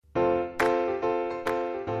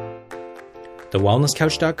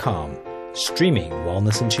TheWellnessCouch.com, streaming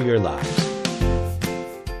wellness into your lives.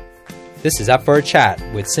 This is Up for a Chat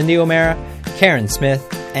with Cindy O'Meara, Karen Smith,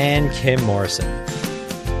 and Kim Morrison.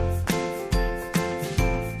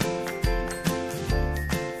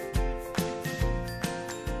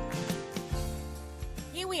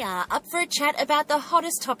 Here we are, up for a chat about the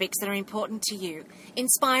hottest topics that are important to you,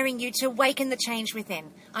 inspiring you to awaken the change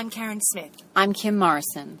within. I'm Karen Smith. I'm Kim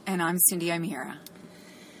Morrison. And I'm Cindy O'Meara.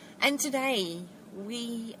 And today,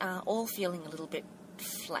 we are all feeling a little bit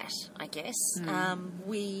flat, I guess.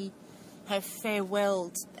 We have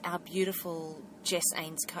farewelled our beautiful Jess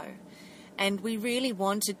Ainscoe. And we really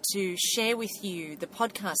wanted to share with you the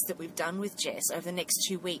podcast that we've done with Jess over the next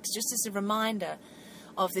 2 weeks, just as a reminder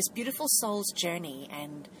of this beautiful soul's journey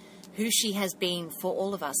and who she has been for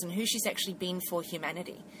all of us and who she's actually been for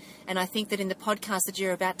humanity. And I think that in the podcast that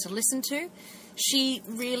you're about to listen to, she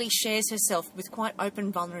really shares herself with quite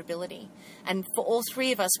open vulnerability. And for all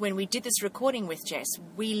three of us, when we did this recording with Jess,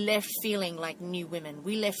 we left feeling like new women.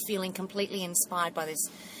 We left feeling completely inspired by this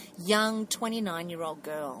young 29-year-old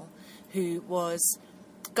girl who was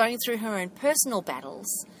going through her own personal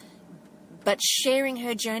battles, but sharing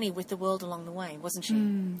her journey with the world along the way, wasn't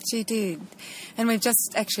she? She did. And we've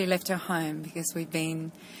just actually left her home because we've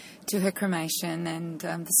been to her cremation and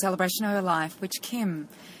the celebration of her life, which Kim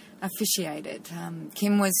officiated.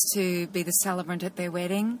 Kim was to be the celebrant at their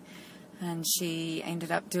wedding, and she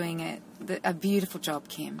ended up doing it. A beautiful job,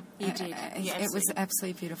 Kim. You did. It was an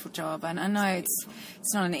absolutely beautiful job. And I know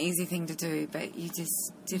it's not an easy thing to do, but you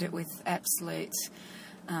just did it with absolute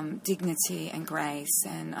dignity and grace.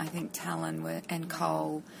 And I think Talon and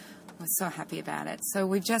Cole were so happy about it. So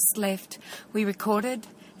we've just left. We recorded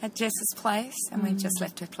at Jess's place, and we've just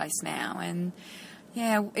left her place now. And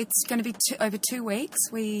yeah, it's going to be over 2 weeks.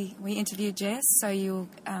 We interviewed Jess, so you'll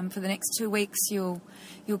for the next 2 weeks you'll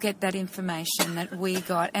get that information that we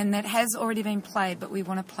got, and that has already been played, but we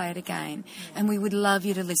want to play it again, and we would love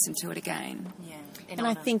you to listen to it again. Yeah. And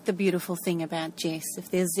I think the beautiful thing about Jess, if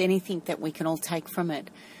there's anything that we can all take from it,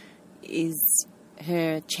 is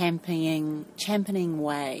her championing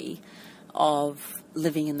way of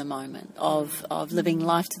living in the moment, of living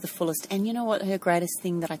life to the fullest. And you know what, her greatest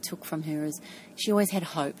thing that I took from her is she always had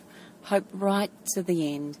hope right to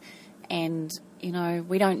the end. And, you know,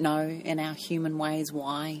 we don't know in our human ways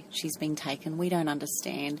why she's been taken. We don't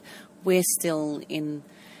understand. We're still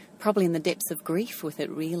probably in the depths of grief with it,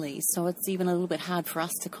 really. So it's even a little bit hard for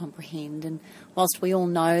us to comprehend. And whilst we all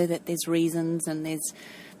know that there's reasons and there's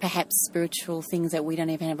perhaps spiritual things that we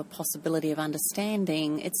don't even have a possibility of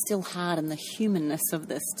understanding, it's still hard in the humanness of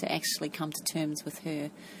this to actually come to terms with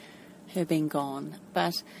her being gone.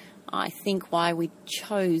 But I think why we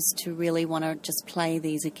chose to really want to just play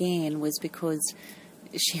these again was because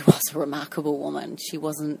she was a remarkable woman. She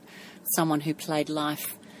wasn't someone who played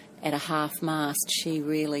life at a half-mast. She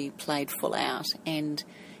really played full out, and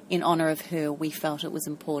in honour of her, we felt it was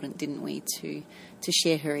important, didn't we, to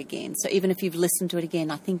share her again. So even if you've listened to it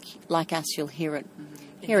again, I think, like us, you'll hear it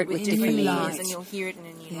with different ears. And you'll hear it in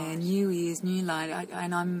a new light. Yeah, new ears, new light.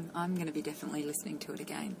 And I'm going to be definitely listening to it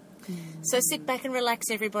again. So sit back and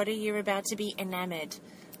relax, everybody. You're about to be enamoured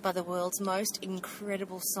by the world's most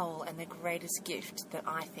incredible soul and the greatest gift that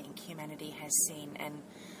I think humanity has seen. And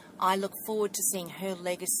I look forward to seeing her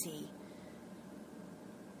legacy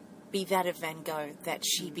be that of Van Gogh, that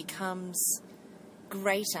she becomes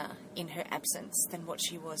greater in her absence than what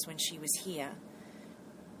she was when she was here,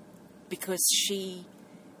 because she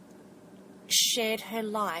shared her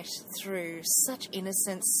light through such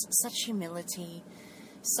innocence, such humility,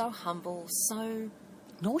 so humble, so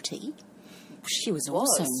Naughty? She was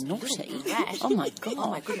also naughty. brat. Oh, my God.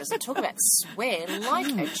 Oh my goodness, talk about swear like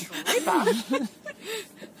a trooper.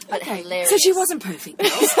 But hilarious. So she wasn't perfect.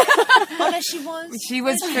 Oh no, she was. She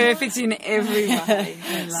was perfect in every way.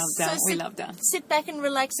 We loved her. We loved her. Sit back and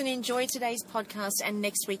relax and enjoy today's podcast and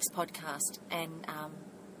next week's podcast. And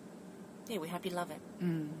we hope you love it.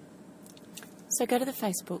 So go to the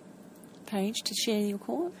Facebook page to share your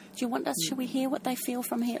call. Do you want us? Should we hear what they feel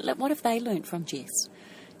from here? What have they learnt from Jess?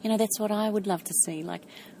 You know, that's what I would love to see. Like,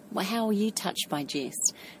 how were you touched by Jess?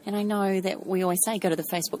 And I know that we always say go to the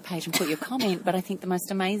Facebook page and put your comment, but I think the most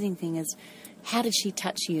amazing thing is, how did she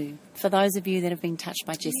touch you? For those of you that have been touched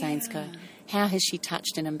by Jess Ainscoe, how has she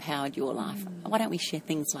touched and empowered your life? Why don't we share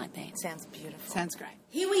things like that? Sounds beautiful. Sounds great.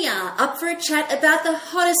 Here we are, up for a chat about the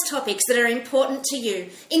hottest topics that are important to you,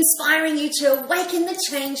 inspiring you to awaken the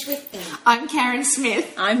change within. I'm Karen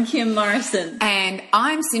Smith. I'm Kim Morrison. And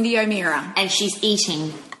I'm Cindy O'Meara. And she's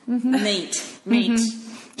eating Meat.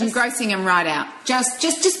 Engrossing them right out.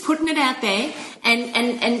 just putting it out there.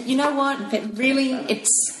 And you know what? But really,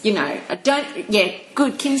 it's,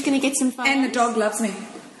 good. Kim's going to get some photos. And the dog loves me.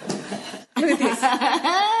 Look at this.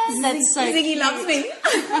 That's so Ziggy cute. loves me.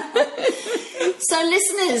 So,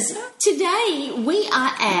 listeners, today we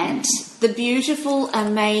are at the beautiful,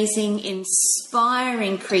 amazing,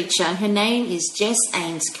 inspiring creature. Her name is Jess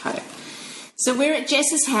Ainscough. So we're at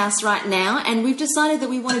Jess's house right now, and we've decided that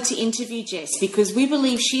we wanted to interview Jess because we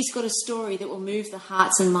believe she's got a story that will move the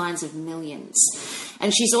hearts and minds of millions.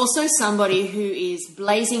 And she's also somebody who is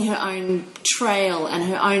blazing her own trail and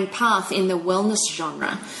her own path in the wellness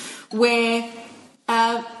genre, where,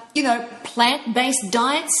 plant-based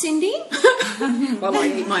diets, Cindy, While I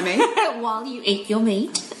eat my meat. while you eat your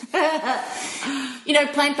meat.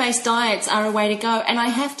 Plant-based diets are a way to go. And I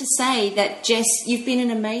have to say that, Jess, you've been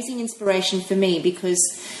an amazing inspiration for me because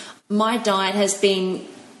my diet has been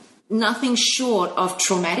nothing short of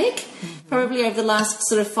traumatic, probably over the last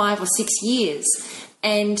sort of 5 or 6 years.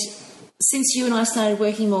 And since you and I started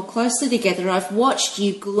working more closely together, I've watched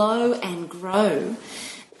you glow and grow.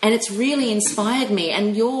 And it's really inspired me.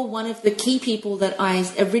 And you're one of the key people that I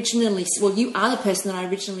originally... Well, you are the person that I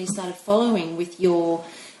originally started following with your...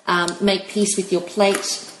 Make Peace with Your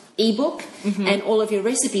Plate ebook and all of your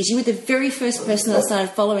recipes. You were the very first person that I started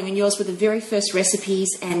following, and yours were the very first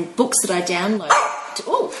recipes and books that I downloaded.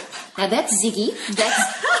 Oh, now that's Ziggy.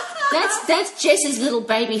 That's Jess's little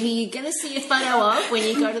baby who you're going to see a photo of when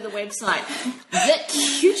you go to the website. The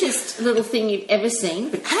cutest little thing you've ever seen,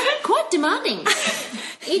 but quite demanding.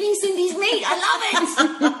 Eating Cindy's meat. I love it.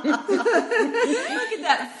 Look at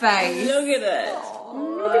that face. Look at it.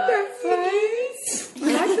 Look at that face. I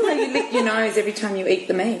like the way you lick your nose every time you eat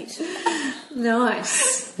the meat.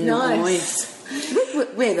 Nice. Where are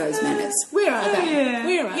those manners? Where are they? Yeah.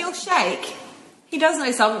 Where are He'll shake. He does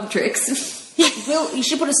know some of the tricks. You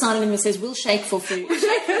should put a sign on him that says, "We'll shake for food."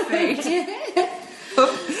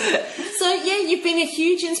 So, you've been a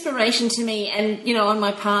huge inspiration to me and, on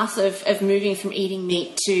my path of moving from eating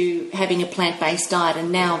meat to having a plant-based diet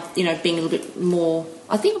and now, being a little bit more,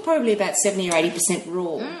 I think I'm probably about 70 or 80%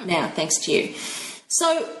 raw now, thanks to you.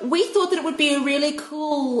 So we thought that it would be a really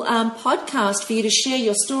cool podcast for you to share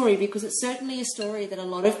your story because it's certainly a story that a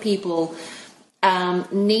lot of people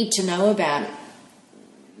need to know about,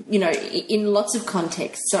 in lots of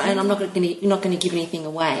contexts. So, and you're not going to give anything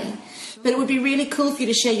away. But it would be really cool for you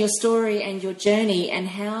to share your story and your journey and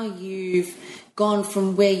how you've gone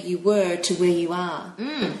from where you were to where you are.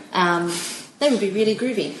 That would be really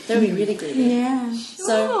groovy. Yeah.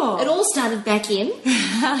 So it all started back in.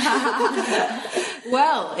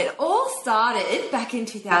 Well, it all started back in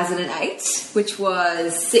 2008, which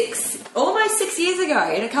was almost 6 years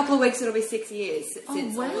ago. In a couple of weeks, it'll be 6 years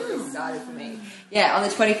since all of this started for me. Yeah, on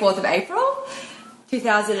the 24th of April,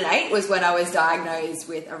 2008 was when I was diagnosed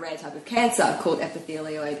with a rare type of cancer called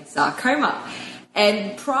epithelioid sarcoma.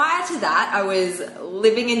 And prior to that, I was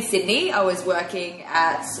living in Sydney. I was working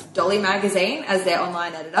at Dolly Magazine as their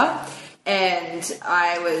online editor. And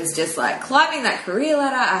I was just like climbing that career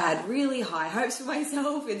ladder. I had really high hopes for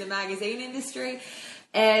myself in the magazine industry.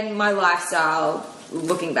 And my lifestyle,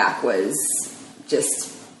 looking back, was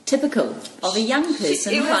just... Typical of a young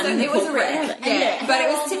person. It was a wreck. Yeah, but it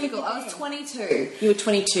was typical. I was 22. You were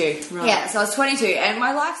 22, right? Yeah, so I was 22, and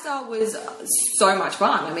my lifestyle was so much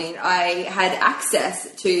fun. I mean, I had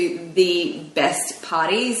access to the best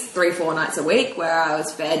parties 3-4 nights a week, where I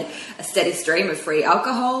was fed a steady stream of free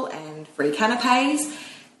alcohol and free canapes.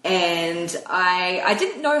 And I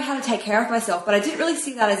didn't know how to take care of myself, but I didn't really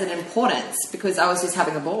see that as an importance because I was just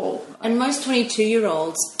having a ball. And most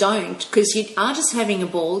 22-year-olds don't, because you are just having a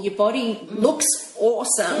ball. Your body looks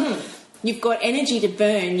awesome. You've got energy to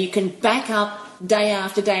burn. You can back up day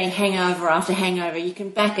after day, hangover after hangover. You can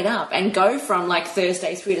back it up and go from like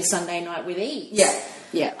Thursday through to Sunday night with ease.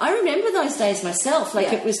 Yeah. I remember those days myself.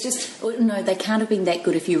 Like it was just... Oh, no, they can't have been that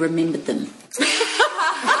good if you remembered them.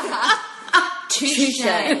 Touche.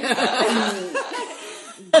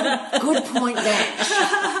 Good point there.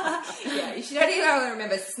 Yeah, you should only be able to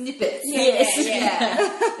remember snippets. Yes.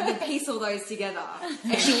 And then piece all those together.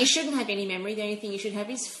 Actually, you shouldn't have any memory. The only thing you should have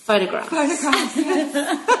is photographs.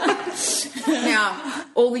 Now,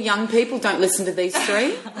 all the young people don't listen to these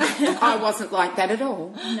three. I wasn't like that at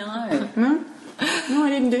all. No. No, I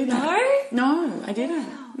didn't do that. No, I didn't.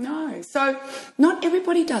 No. So, not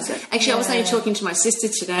everybody does it. Actually, I was only talking to my sister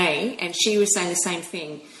today, and she was saying the same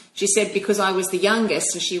thing. She said because I was the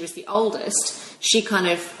youngest and she was the oldest, she kind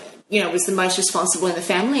of was the most responsible in the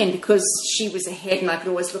family, and because she was ahead and I could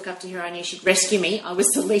always look up to her, I knew she'd rescue me, I was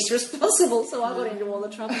the least responsible, so I got into all the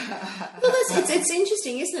trouble. Well, it's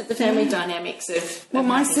interesting, isn't it, the family dynamics of... Well,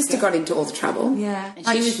 my sister got into all the trouble. Yeah. And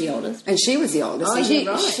she was the oldest. And she was the oldest. Oh, and yeah,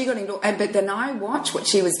 right. she got into... But then I watched what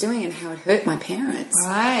she was doing and how it hurt my parents.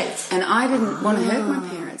 Right. And I didn't want to hurt my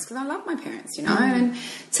parents because I love my parents, And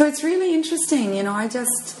so it's really interesting,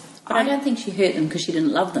 But I don't think she hurt them because she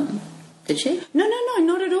didn't love them. Did she? No,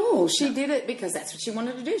 not at all. She did it because that's what she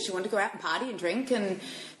wanted to do. She wanted to go out and party and drink and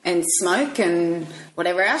smoke and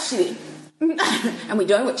whatever else she did. And we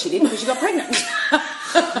know what she did because she got pregnant.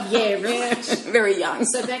 Yeah, right. Very young.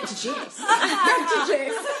 So back to Jess. Back to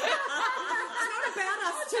Jess. It's not about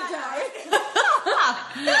us today.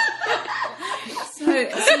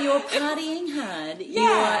 So you're partying hard.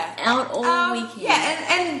 You're out all weekend. Yeah,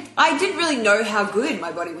 and I didn't really know how good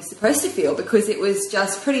my body was supposed to feel because it was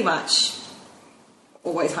just pretty much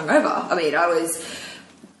always hungover. I mean, I was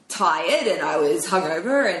tired and I was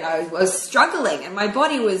hungover and I was struggling and my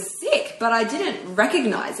body was sick, but I didn't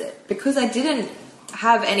recognize it because I didn't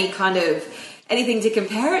have any kind of anything to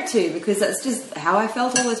compare it to because that's just how I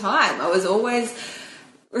felt all the time. I was always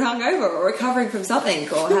hungover or recovering from something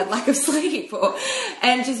or had lack of sleep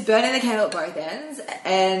and just burning the candle at both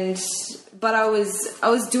ends. But I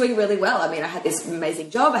was doing really well. I mean, I had this amazing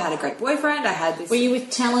job. I had a great boyfriend. I had this... Were you with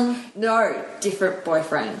Talon? No, different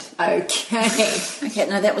boyfriend. Okay. Okay,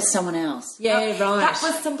 no, that was someone else. Yeah, right. That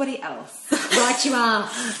was somebody else. Right you are.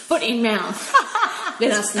 Foot in mouth.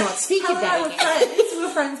 Let us not speak of that again. We were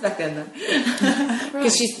friends back then.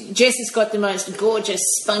 Because Jess has got the most gorgeous,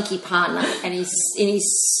 spunky partner, and he's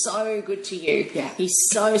so good to you. Yeah. He's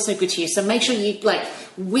so good to you. So make sure you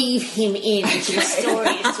weave him in into the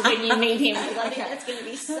stories when you meet him. Because I think that's going to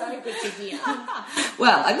be so good to hear.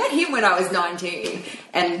 Well, I met him when I was 19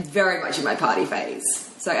 and very much in my party phase.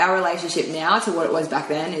 So our relationship now to what it was back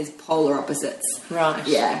then is polar opposites. Right.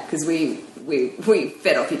 Yeah, because we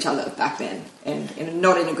fed off each other back then and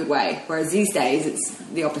not in a good way. Whereas these days it's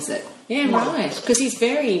the opposite. Yeah, right. Because he's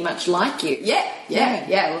very much like you. Yeah.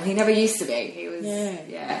 Well, he never used to be. He was,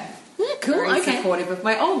 yeah. Cool, Very okay. supportive of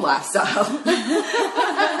my old lifestyle.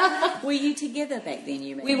 Were you together back then,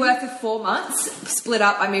 you mean? We were for 4 months, split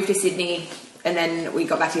up. I moved to Sydney, and then we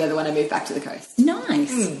got back together when I moved back to the coast.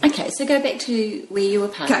 Nice. Okay, so go back to where you were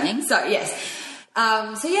partying. Okay, so yes.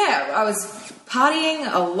 I was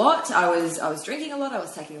partying a lot. I was drinking a lot. I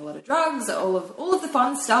was taking a lot of drugs. All of the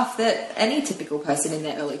fun stuff that any typical person in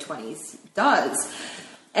their early 20s does.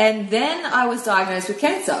 And then I was diagnosed with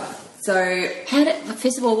cancer. So,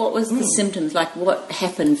 First of all, what was the symptoms? Like, what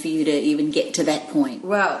happened for you to even get to that point?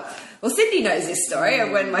 Well, Cindy knows this story of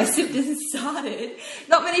when my symptoms started.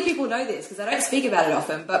 Not many people know this because I don't speak about it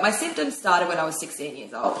often, but my symptoms started when I was 16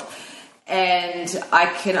 years old. And I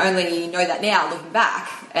can only know that now, looking back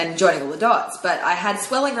and joining all the dots. But I had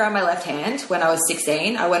swelling around my left hand when I was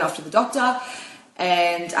 16. I went off to the doctor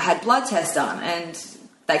and I had blood tests done, and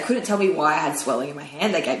they couldn't tell me why I had swelling in my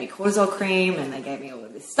hand. They gave me cortisol cream and they gave me all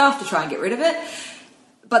of this stuff to try and get rid of it.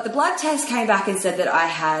 But the blood test came back and said that I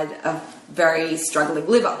had a very struggling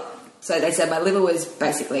liver. So they said my liver was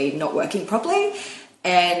basically not working properly.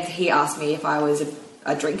 And he asked me if I was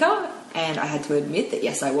a drinker, and I had to admit that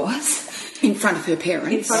yes, I was. In front of her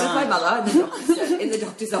parents. In front of my mother in the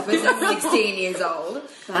doctor's office at 16 years old.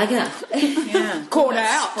 Bugger. Yeah. Caught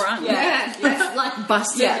out. Sprung. Yeah. Like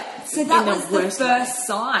busted. Yeah. So that was the first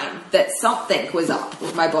sign that something was up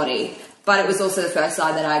with my body. But it was also the first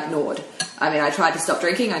sign that I ignored. I mean, I tried to stop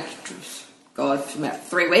drinking. For about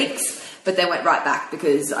 3 weeks, but then went right back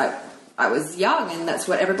because I was young and that's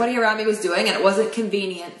what everybody around me was doing, and it wasn't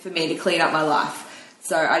convenient for me to clean up my life.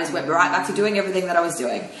 So I just went right back to doing everything that I was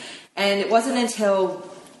doing. And it wasn't until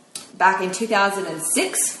back in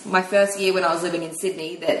 2006, my first year when I was living in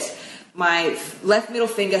Sydney, that my left middle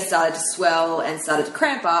finger started to swell and started to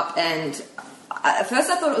cramp up. And at first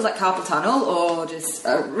I thought it was like carpal tunnel or just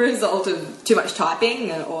a result of too much typing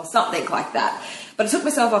or something like that. But I took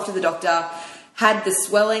myself off to the doctor, had the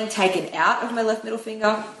swelling taken out of my left middle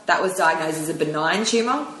finger. That was diagnosed as a benign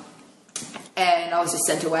tumour. And I was just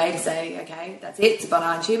sent away to say, okay, that's it, it's a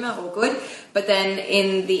benign tumour, all good. But then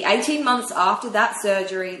in the 18 months after that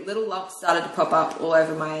surgery, little lumps started to pop up all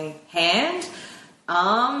over my hand,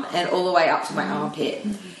 arm, and all the way up to my armpit.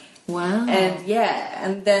 Wow.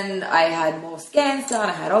 And then I had more scans done,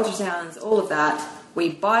 I had ultrasounds, all of that.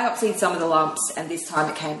 We biopsied some of the lumps, and this time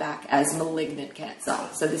it came back as malignant cancer.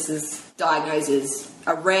 So this is diagnosed as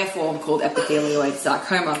a rare form called epithelioid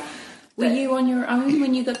sarcoma. Were you on your own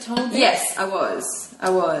when you got told that? Yes, I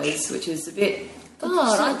was, which is a bit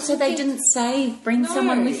God, so they didn't say bring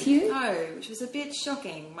someone with you? No, which was a bit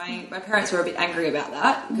shocking. My parents were a bit angry about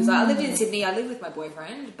that because I lived in Sydney. I lived with my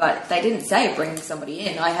boyfriend, but they didn't say bring somebody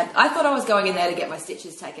in. I thought I was going in there to get my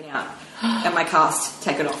stitches taken out and my cast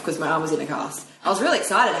taken off because my arm was in a cast. I was really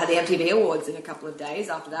excited. I had the MTV Awards in a couple of days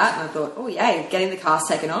after that, and I thought, oh yay, getting the cast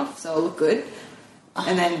taken off, so I'll look good.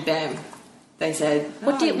 And then bam, they said,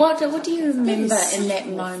 What do you remember in that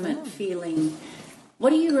moment feeling? What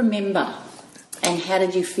do you remember? And how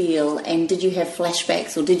did you feel? And did you have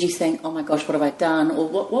flashbacks, or did you think, oh my gosh, what have I done? Or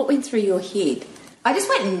what went through your head? I just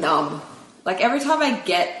went numb. Like every time I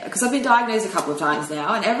get, because I've been diagnosed a couple of times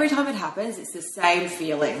now, and every time it happens, it's the same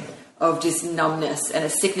feeling of just numbness and a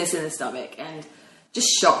sickness in the stomach and just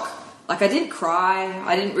shock. Like I didn't cry.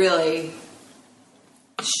 I didn't really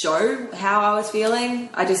show how I was feeling.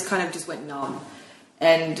 I just kind of just went numb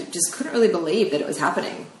and just couldn't really believe that it was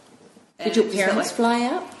happening. Did your parents fly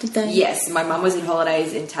up? Did they? Yes, my mum was in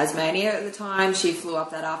holidays in Tasmania at the time. She flew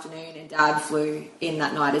up that afternoon, and Dad flew in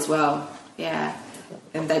that night as well. Yeah,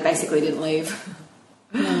 and they basically didn't leave.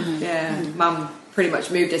 Yeah, Mum pretty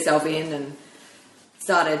much moved herself in and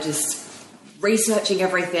started just researching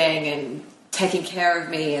everything and taking care of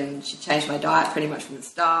me, and she changed my diet pretty much from the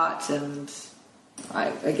start, and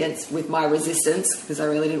with my resistance because I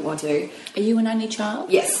really didn't want to. Are you an only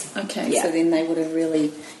child? Yes. Okay, Yeah. so then they would have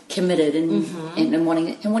really committed and wanting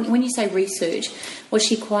it. And when you say research, was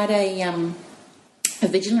she quite a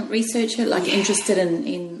vigilant researcher, like interested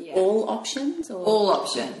in all options? Or? All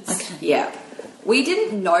options. Okay. Yeah. We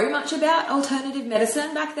didn't know much about alternative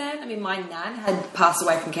medicine back then. I mean, my nan had passed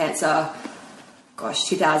away from cancer,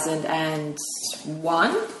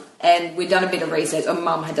 2001. And we'd done a bit of research, or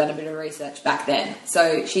Mum had done a bit of research back then.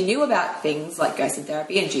 So she knew about things like ghosting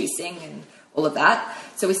therapy and juicing and all of that.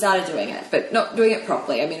 So we started doing it, but not doing it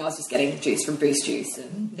properly. I mean, I was just getting juice from Boost Juice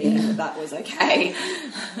and thinking that was okay.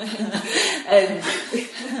 And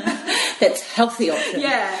That's healthy option.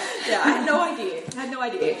 yeah, I had no idea.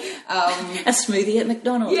 A smoothie at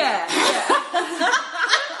McDonald's. Yeah.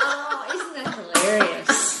 Oh, isn't that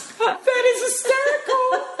hilarious? That is hysterical.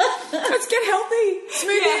 Let's get healthy.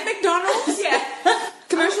 Smoothie at McDonald's. Yeah.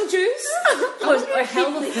 Commercial juice. Or a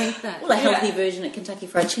healthy version at Kentucky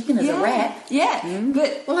Fried Chicken is a wrap. Yeah.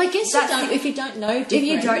 But Well, I guess if you don't know different. if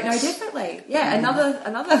you don't know differently. Yeah,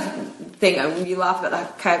 another thing, when you laugh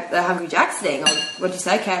about the Hungry Jack's thing, or what did you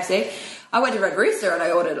say, KFC? I went to Red Rooster and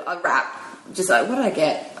I ordered a wrap. Just like, what did I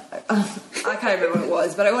get? I can't remember what it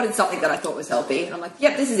was, but I ordered something that I thought was healthy. And I'm like,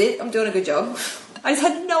 yep, this is it. I'm doing a good job. I just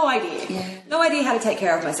had no idea. Yeah. No idea how to take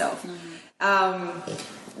care of myself.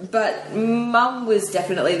 But Mum was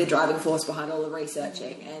definitely the driving force behind all the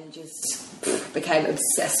researching and just became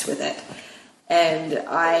obsessed with it. And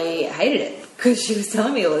I hated it because she was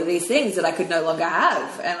telling me all of these things that I could no longer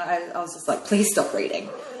have. And I was just like, please stop reading.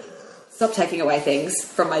 Stop taking away things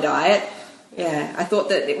from my diet. Yeah, I thought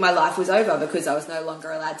that my life was over because I was no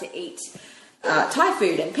longer allowed to eat Thai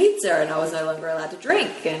food and pizza, and I was no longer allowed to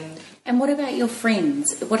drink. And what about your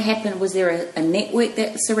friends? What happened? Was there a network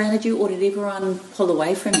that surrounded you, or did everyone pull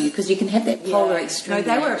away from you? Because you can have that polar extreme. No,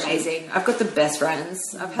 they were reaction. amazing. I've got the best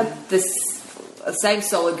friends. I've had the same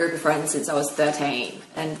solid group of friends since I was 13,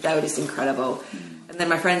 and they were just incredible. And then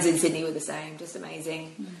my friends in Sydney were the same, just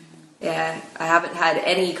amazing. Yeah, I haven't had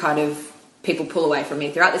any kind of people pull away from me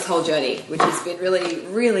throughout this whole journey, which has been really,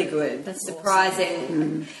 really good. That's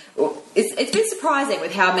surprising. Well, it's been surprising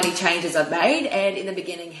with how many changes I've made, and in the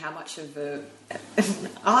beginning, how much of an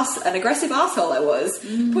aggressive arsehole I was,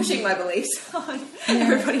 pushing my beliefs on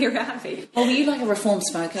everybody around me. Oh, were you like a reformed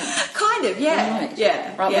smoker? Kind of, yeah. Right.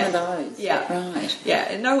 Yeah. Right, yeah. one of those. Yeah. Right. Yeah,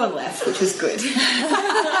 and no one left, which was good.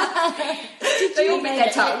 They all bit their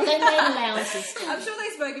tongue. They made allowances. I'm sure they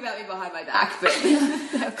spoke about me behind my back, but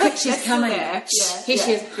She's coming. there. Here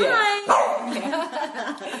she is. Hi.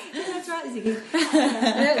 That's right, Ziggy.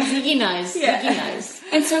 Ziggy knows. Yeah. Ziggy knows.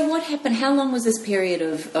 And so what happened? How long was this period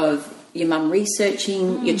of your mum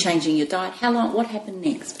researching, you're changing your diet? How long? What happened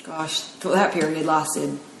next? Gosh, that period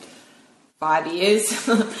lasted 5 years.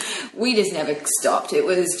 We just never stopped. It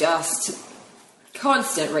was just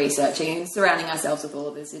constant researching and surrounding ourselves with all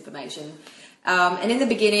of this information. And in the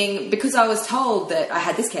beginning, because I was told that I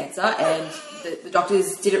had this cancer and the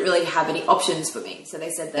doctors didn't really have any options for me. So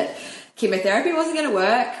they said that chemotherapy wasn't going to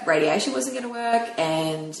work, radiation wasn't going to work,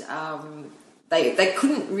 and they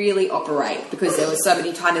couldn't really operate because there were so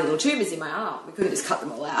many tiny little tumours in my arm. We couldn't just cut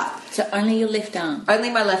them all out. So only your left arm?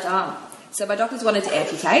 Only my left arm. So my doctors wanted to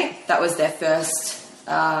amputate. That was their first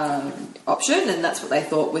option, and that's what they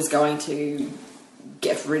thought was going to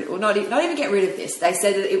get rid, or not even get rid of this. They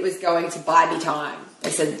said that it was going to buy me time. They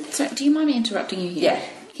said, So do you mind me interrupting you here? Yeah.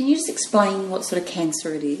 Can you just explain what sort of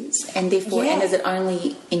cancer it is? And therefore, Yeah. and is it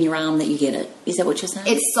only in your arm that you get it? Is that what you're saying?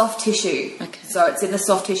 It's soft tissue. Okay. So it's in the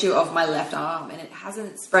soft tissue of my left arm, and it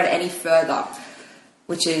hasn't spread any further,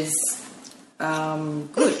 which is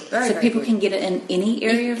good. Very, so very people good. can get it in any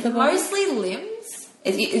area of the body? Mostly limbs.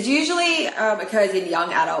 It usually occurs in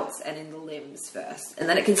young adults and in the limbs first, and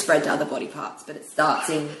then it can spread to other body parts, but it starts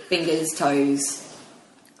in fingers, toes,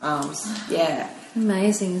 arms. Yeah.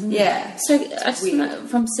 Amazing, isn't it? Yeah. So, I just know,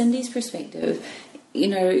 from Cindy's perspective, you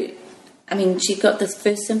know, I mean, she got the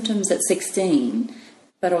first symptoms at 16,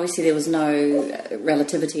 but obviously there was no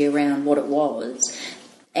relativity around what it was.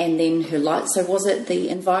 And then her life. So, was it the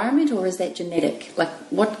environment or is that genetic? Like,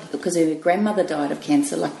 what? Because her grandmother died of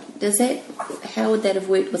cancer. Like, how would that have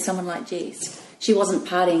worked with someone like Jess? She wasn't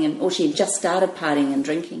partying, or she had just started partying and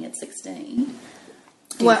drinking at 16.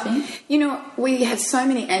 Well, you know, we have so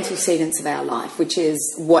many antecedents of our life, which is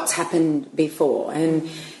what's happened before.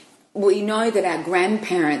 And we know that our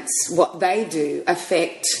grandparents, what they do,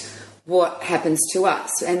 affect what happens to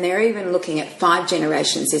us. And they're even looking at 5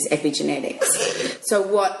 generations as epigenetics. So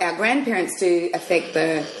what our grandparents do affect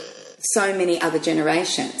so many other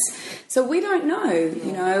generations. So we don't know,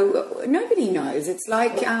 you know, nobody knows. It's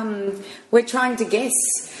like we're trying to guess.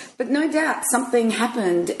 But no doubt something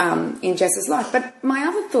happened in Jess's life. But my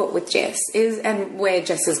other thought with Jess is, and where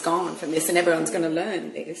Jess has gone from this, and everyone's going to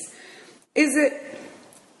learn this, is that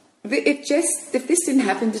if this didn't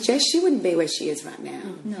happen to Jess, she wouldn't be where she is right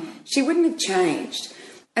now. No. She wouldn't have changed.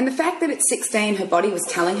 And the fact that at 16 her body was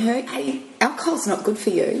telling her, hey, alcohol's not good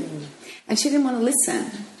for you, and she didn't want to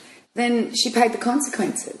listen, then she paid the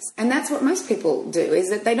consequences. And that's what most people do, is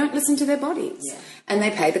that they don't listen to their bodies. Yeah. And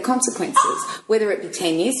they pay the consequences, whether it be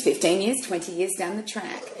 10 years, 15 years, 20 years down the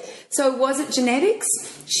track. So was it genetics?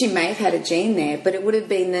 She may have had a gene there, but it would have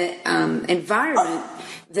been the environment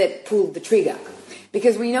that pulled the trigger.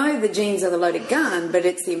 Because we know the genes are the loaded gun, but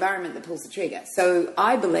it's the environment that pulls the trigger. So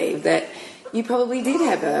I believe that you probably did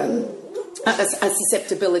have a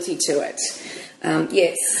susceptibility to it.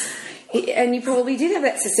 Yes. And you probably did have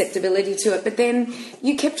that susceptibility to it, but then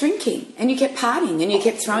you kept drinking and you kept partying and you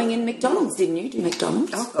kept throwing in McDonald's, didn't you? Do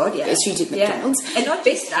McDonald's? Oh, God, yeah. Yes, you did McDonald's. Yeah. And not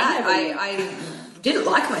just that, I didn't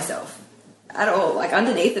like myself at all. Like,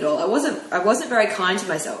 underneath it all, I wasn't very kind to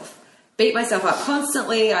myself. Beat myself up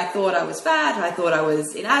constantly. I thought I was fat. I thought I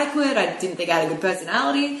was inadequate. I didn't think I had a good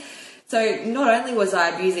personality. So not only was I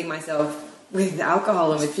abusing myself with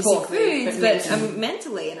alcohol and with poor foods, but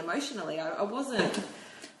mentally and emotionally, I wasn't...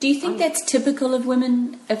 Do you think that's typical of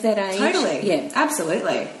women of that age? Totally. Yeah.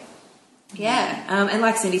 Absolutely. Yeah. And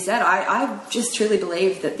like Cindy said, I just truly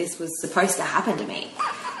believe that this was supposed to happen to me.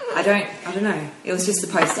 I don't know. It was just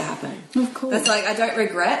supposed to happen. Of course. That's like, I don't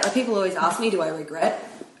regret. Like, people always ask me, do I regret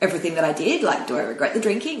everything that I did? Like, do I regret the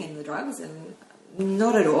drinking and the drugs? And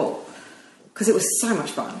not at all. Because it was so much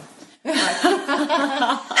fun. So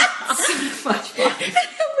much fun.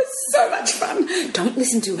 It was so much fun. Don't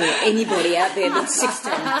listen to her, anybody out there that's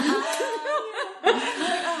 16. I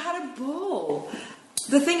had a ball.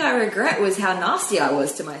 The thing I regret was how nasty I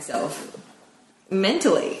was to myself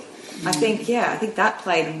mentally. I think that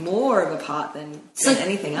played more of a part than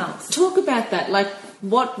anything else. Talk about that. Like,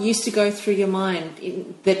 what used to go through your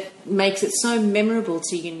mind that makes it so memorable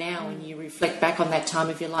to you now when you reflect back on that time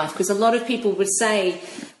of your life? Because a lot of people would say,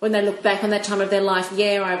 when they look back on that time of their life,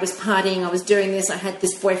 yeah, I was partying, I was doing this, I had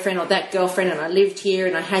this boyfriend or that girlfriend, and I lived here,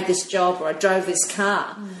 and I had this job, or I drove this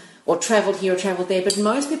car, or travelled here or travelled there. But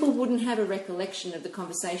most people wouldn't have a recollection of the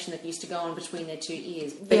conversation that used to go on between their 2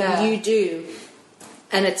 ears. But you do.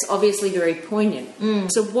 And it's obviously very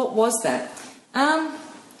poignant. So what was that? I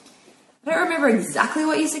don't remember exactly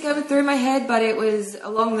what used to go through my head, but it was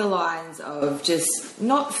along the lines of just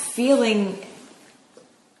not feeling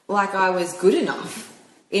like I was good enough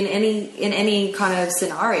in any kind of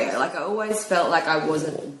scenario. Like, I always felt like I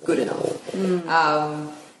wasn't good enough.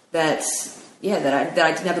 That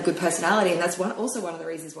I didn't have a good personality, and that's also one of the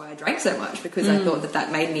reasons why I drank so much, because I thought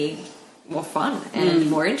that made me more fun and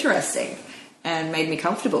more interesting. And made me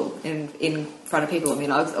comfortable in front of people. I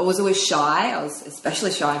mean, I was always shy. I was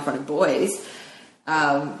especially shy in front of boys.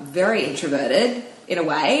 Very introverted in a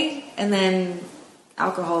way. And then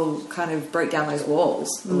alcohol kind of broke down those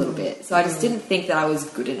walls a little bit. So I just didn't think that I was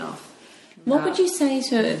good enough. What would you say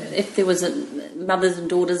to if there was mothers and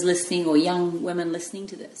daughters listening, or young women listening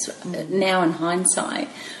to this now in hindsight?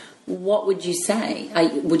 What would you say?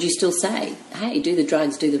 Would you still say, hey, do the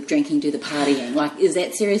drugs, do the drinking, do the partying? Like, is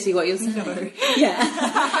that seriously what you're saying? No. Yeah.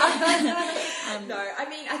 No, I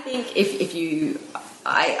mean, I think if you...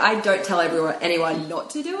 I don't tell anyone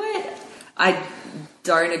not to do it. I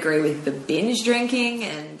don't agree with the binge drinking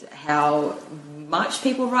and how much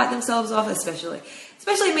people write themselves off, especially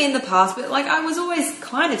me in the past. But like, I was always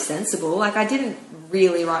kind of sensible. Like, I didn't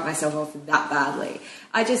really write myself off that badly.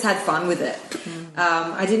 I just had fun with it.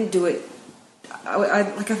 I didn't do it.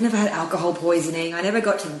 I've never had alcohol poisoning. I never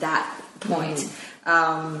got to that point.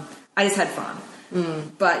 I just had fun.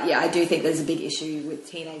 But yeah, I do think there's a big issue with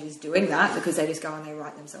teenagers doing that because they just go and they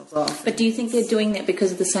write themselves off. But do you think they're doing that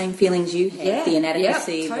because of the same feelings you have, the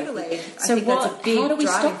inadequacy? Yeah, totally. So that's a big how do we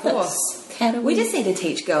driving stop force. this? We just need to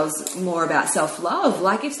teach girls more about self-love.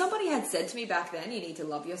 Like, if somebody had said to me back then, you need to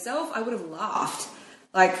love yourself, I would have laughed.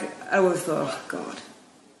 Like, I would have thought, oh, God.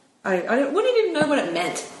 I wouldn't even know what it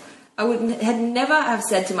meant. I had never have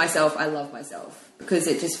said to myself, I love myself, because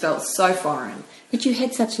it just felt so foreign. But you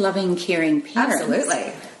had such loving, caring parents.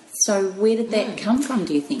 Absolutely. So where did that come from,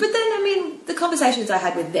 do you think? But then, I mean, the conversations I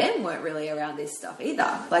had with them weren't really around this stuff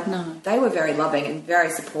either. Like, No. They were very loving and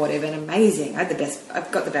very supportive and amazing.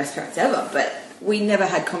 I've got the best parents ever, but we never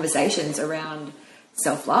had conversations around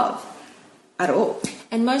self-love at all.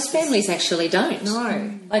 And most families actually don't.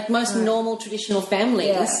 No. Like most normal traditional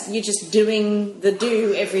families, you're just doing the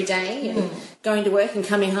do every day and going to work and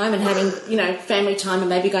coming home and having, family time and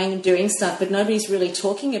maybe going and doing stuff, but nobody's really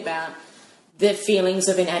talking about the feelings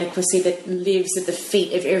of inadequacy that lives at the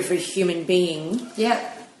feet of every human being.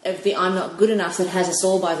 Yeah. Of the I'm not good enough that has us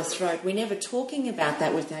all by the throat. We're never talking about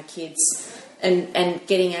that with our kids and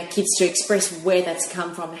getting our kids to express where that's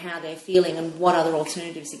come from, how they're feeling and what other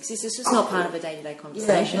alternatives exist. It's just not part of a day-to-day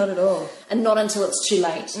conversation. Yeah, not at all. And not until it's too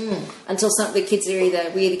late. Until the kids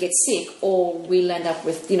are we either get sick or we'll end up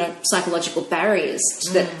with, psychological barriers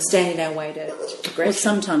that stand in our way to progress. Well,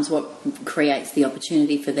 sometimes what creates the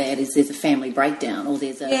opportunity for that is there's a family breakdown, or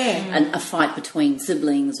there's a fight between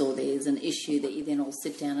siblings, or there's an issue that you then all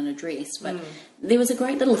sit down and address. But there was a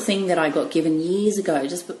great little thing that I got given years ago.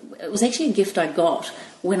 It was actually a gift I got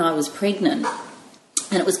when I was pregnant,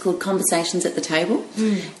 and it was called Conversations at the Table.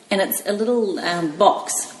 And it's a little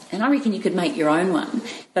box, and I reckon you could make your own one,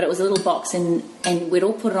 but it was a little box, and we'd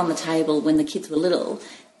all put it on the table when the kids were little,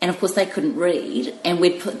 and of course they couldn't read, and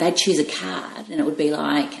they'd choose a card, and it would be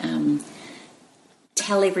like,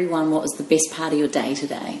 tell everyone what was the best part of your day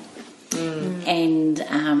today. And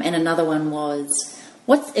another one was,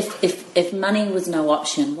 if money was no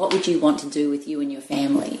option, what would you want to do with you and your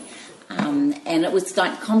family? And it was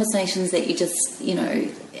like conversations that you just,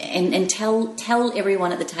 and tell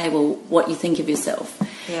everyone at the table what you think of yourself.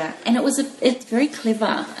 Yeah. And it's a very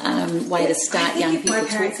clever way to start young people talking.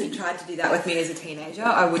 If my parents talking. had tried to do that with me as a teenager,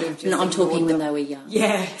 I would have just... No, I'm talking when them. they were young.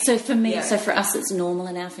 Yeah. So for me, so for us, it's normal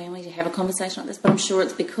in our family to have a conversation like this, but I'm sure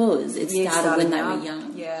it's because it started when they were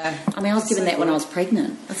young. Yeah. I mean, I was given that when I was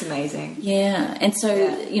pregnant. That's amazing. Yeah. And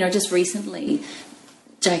so, just recently,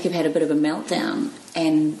 Jacob had a bit of a meltdown,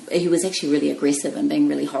 and he was actually really aggressive and being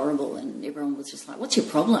really horrible, and everyone was just like, what's your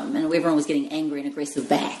problem? And everyone was getting angry and aggressive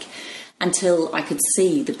back, until I could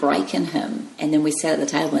see the break in him. And then we sat at the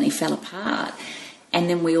table and he fell apart, and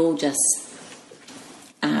then we all just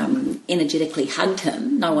energetically hugged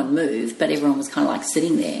him. No one moved, but everyone was kind of like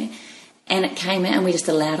sitting there, and it came out and we just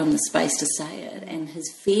allowed him the space to say it. And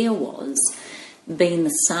his fear was being the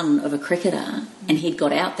son of a cricketer, and he'd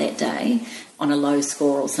got out that day on a low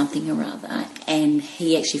score or something or other, and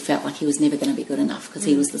he actually felt like he was never going to be good enough because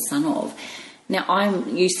he was the son of. Now,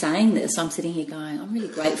 you saying this, I'm sitting here going, I'm really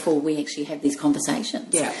grateful we actually have these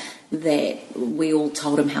conversations. Yeah. That we all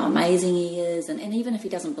told him how amazing he is, and even if he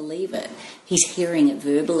doesn't believe it, he's hearing it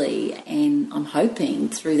verbally, and I'm hoping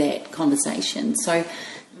through that conversation. So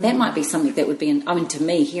that might be something that would be, to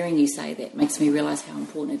me, hearing you say that makes me realise how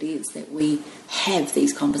important it is that we have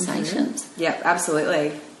these conversations. Yeah,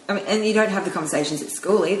 absolutely. I mean, and you don't have the conversations at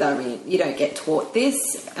school either. I mean, you don't get taught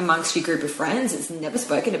this amongst your group of friends. It's never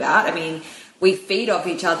spoken about. I mean, we feed off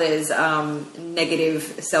each other's negative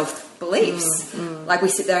self-beliefs. Like, we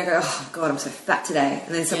sit there and go, oh, God, I'm so fat today.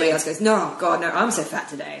 And then somebody else goes, no, God, no, I'm so fat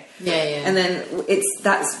today. Yeah. And then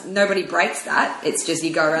nobody breaks that. It's just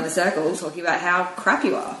you go around the circle talking about how crap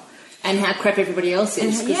you are. And how crap everybody else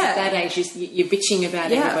is. Because Yeah. at that age, you're bitching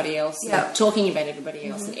about everybody else. Yeah. And talking about everybody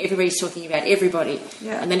else. And everybody's talking about everybody.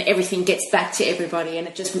 Yeah. And then everything gets back to everybody. And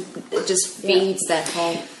it just feeds that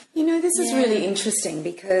whole... This is really interesting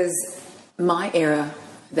because my era,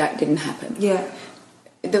 that didn't happen. Yeah.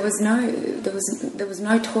 There was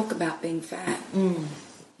no talk about being fat.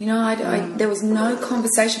 There was no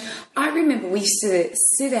conversation. I remember we used to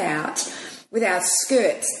sit out with our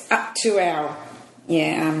skirts up to our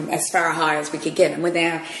as far high as we could get them,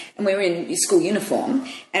 and we were in school uniform,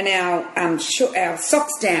 and our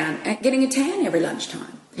socks down, and getting a tan every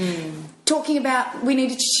lunchtime. Talking about we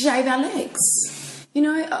needed to shave our legs.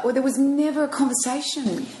 There was never a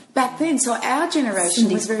conversation back then. So our generation was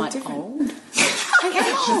Cindy's very quite different. old.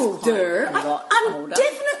 I'm older. Quite a lot I'm older.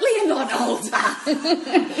 definitely a lot older.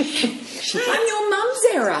 I'm your mum's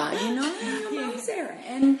era, you know? I'm your mum's era.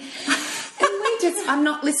 And we just, I'm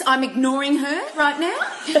not listening. I'm ignoring her right now.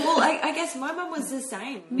 Well, I guess my mum was the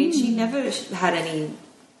same. I mean, she never had any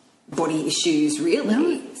body issues,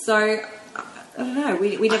 really. So, I don't know.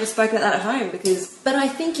 We never spoke about that at home because... But I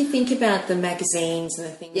think you think about the magazines and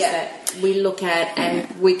the things Yeah. that we look at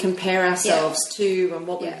and we compare ourselves to and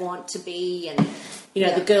what we want to be and, you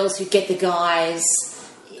know, the girls who get the guys.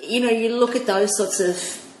 You know, you look at those sorts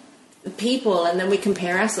of people and then we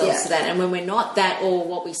compare ourselves to that. And when we're not that or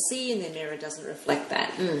what we see in the mirror doesn't reflect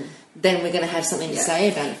that, then we're going to have something to say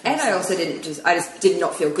about it. And I also I just did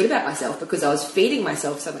not feel good about myself because I was feeding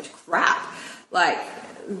myself so much crap. Like,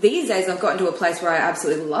 these days I've gotten to a place where I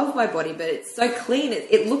absolutely love my body, but it's so clean.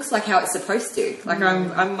 It looks like how it's supposed to. Like,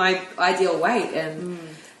 I'm my ideal weight. And,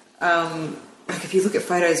 like, if you look at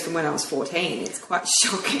photos from when I was 14, it's quite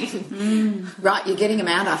shocking. Right, you're getting them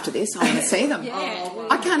out after this. I want to see them.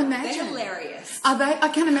 I can't imagine. They're hilarious. Are they? I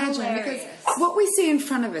can't imagine Hilarious. because what we see in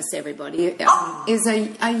front of us, everybody, is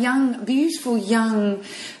a young, beautiful, young,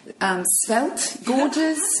 svelte,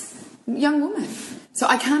 gorgeous young woman. So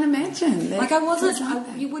I can't imagine. Like, I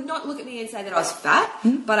wasn't... you would not look at me and say that I was fat,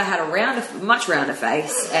 but I had a much rounder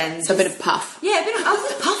face and... So a bit of puff. Yeah, I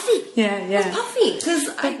was puffy. Yeah. I was puffy. Because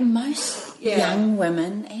But most young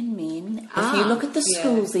women and men, if you look at the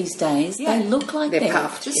schools these days, they look like They're that.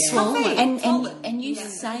 puffed. Just Yeah. swollen. Swollen. And you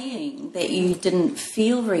saying that you didn't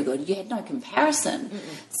feel very good, you had no comparison.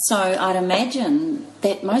 So I'd imagine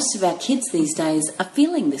that most of our kids these days are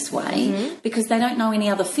feeling this way because they don't know any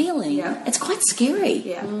other feeling. Yeah. It's quite scary.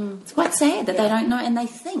 Yeah. It's quite sad that they don't know, and they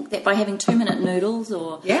think that by having 2-minute noodles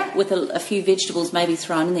or with a few vegetables maybe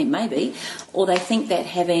thrown in there, maybe, or they think that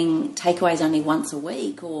having takeaways only once a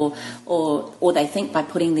week, or they think by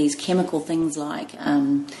putting these chemical things like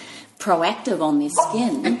Proactive on their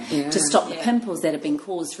skin to stop the pimples that have been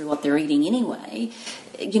caused through what they're eating anyway.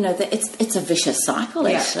 You know, it's a vicious cycle.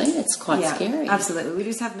 Actually, it's quite scary. Absolutely, we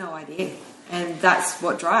just have no idea. And that's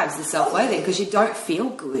what drives the self-loathing, because you don't feel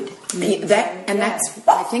good. That's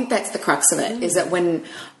I think that's the crux of it, is that when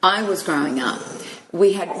I was growing up,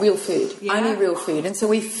 we had real food, only real food. And so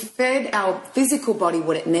we fed our physical body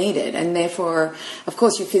what it needed. And therefore, of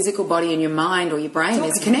course, your physical body and your mind or your brain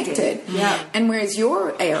is connected. Yeah. And whereas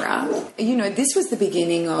your era, you know, this was the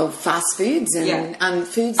beginning of fast foods and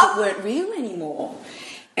foods that weren't real anymore.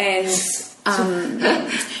 And...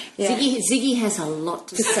 Ziggy has a lot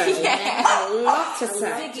to say. a lot to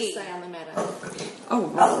say. On the matter.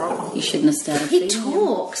 Oh, You shouldn't have started. He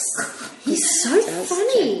talks. He's so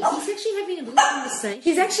funny. He's actually having a little conversation.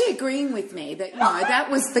 He's actually agreeing with me that, you know,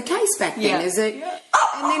 that was the case back then. Is it?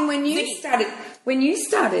 And then when you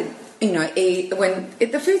started, you know,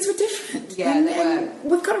 the foods were different. Yeah, and, they were.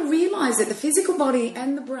 We've got to realise that the physical body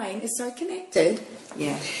and the brain is so connected.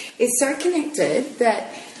 Yeah. It's so connected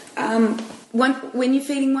that when you're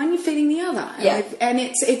feeding one, you're feeding the other. Yeah. And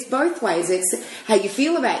it's both ways. It's how you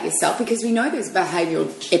feel about yourself, because we know there's behavioural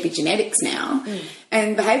epigenetics now.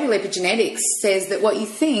 And behavioural epigenetics says that what you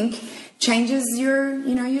think changes your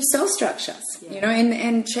cell structures,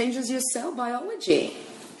 and changes your cell biology.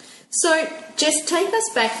 So, just take us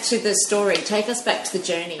back to the story. Take us back to the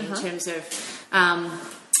journey in terms of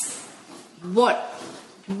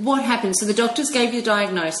what happened. So the doctors gave you the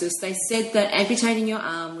diagnosis. They said that amputating your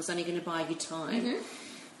arm was only going to buy you time.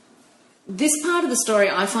 This part of the story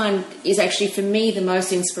I find is actually, for me, the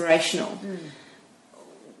most inspirational.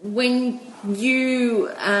 When you...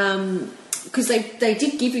 because they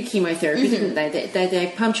did give you chemotherapy, didn't they?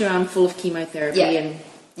 They pumped your arm full of chemotherapy.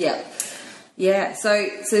 Yeah, so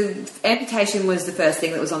amputation was the first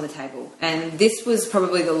thing that was on the table, and this was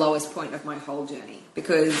probably the lowest point of my whole journey,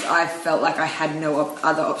 because I felt like I had no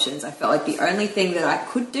other options. I felt like the only thing that I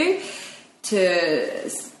could do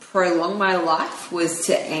to prolong my life was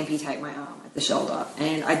to amputate my arm at the shoulder,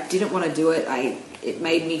 and I didn't want to do it. It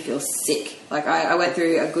made me feel sick. Like, I went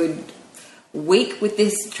through a good week with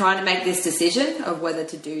this, trying to make this decision of whether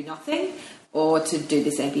to do nothing or to do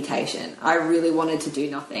this amputation. I really wanted to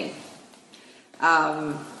do nothing.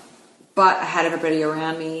 But I had everybody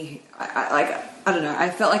around me. I don't know. I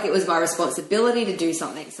felt like it was my responsibility to do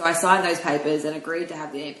something. So I signed those papers and agreed to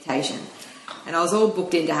have the amputation. And I was all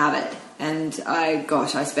booked in to have it. And I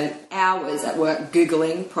spent hours at work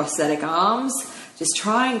Googling prosthetic arms, just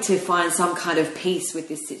trying to find some kind of peace with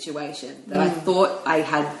this situation that I thought I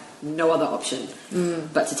had no other option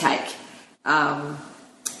but to take.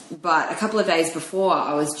 But a couple of days before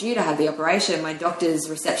I was due to have the operation, my doctor's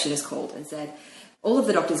receptionist called and said, all of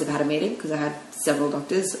the doctors have had a meeting, because I had several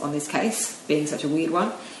doctors on this case, being such a weird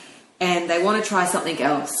one, and they want to try something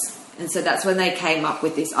else. And so that's when they came up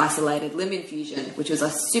with this isolated limb infusion, which was a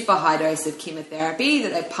super high dose of chemotherapy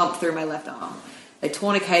that they pumped through my left arm. They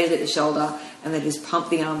tourniqueted at the shoulder and they just pumped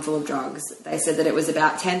the arm full of drugs. They said that it was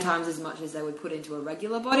about 10 times as much as they would put into a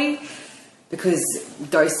regular body, because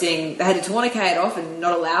dosing, they had to tourniquet it off and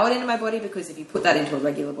not allow it into my body, because if you put that into a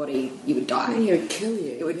regular body, you would die. It would kill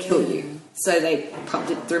you. It would kill you. So they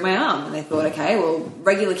pumped it through my arm, and they thought, okay, well,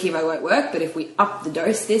 regular chemo won't work, but if we up the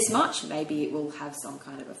dose this much, maybe it will have some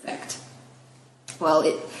kind of effect. Well,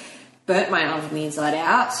 it burnt my arm from the inside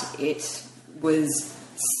out. It was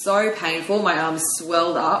so painful. My arm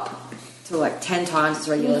swelled up to like 10 times its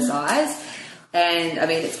regular size. And, I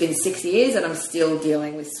mean, it's been 6 years and I'm still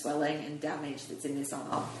dealing with swelling and damage that's in this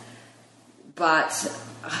arm. But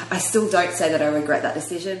I still don't say that I regret that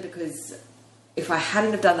decision, because if I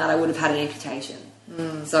hadn't have done that, I would have had an amputation.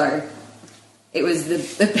 So it was the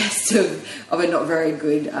best of a not very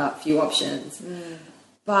good few options.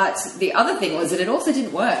 But the other thing was that it also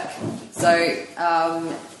didn't work. So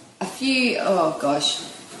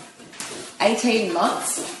 18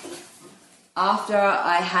 months after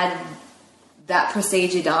I had that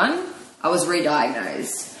procedure done, I was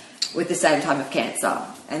re-diagnosed with the same type of cancer.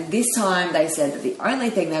 And this time they said that the only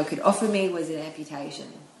thing they could offer me was an amputation.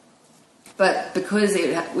 But because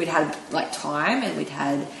we'd had like time and we'd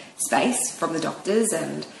had space from the doctors,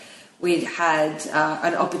 and we'd had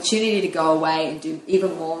an opportunity to go away and do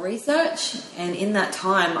even more research, and in that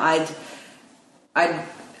time I'd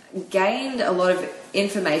gained a lot of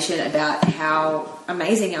information about how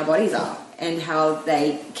amazing our bodies are and how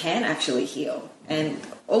they can actually heal, and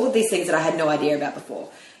all of these things that I had no idea about before.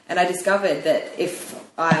 And I discovered that if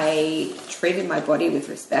I treated my body with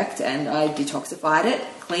respect and I detoxified it,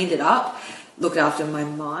 cleaned it up, looked after my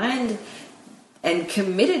mind, and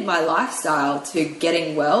committed my lifestyle to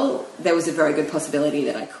getting well, there was a very good possibility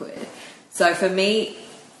that I could. So for me,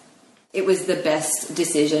 it was the best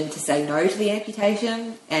decision to say no to the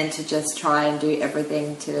amputation and to just try and do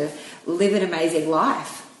everything to live an amazing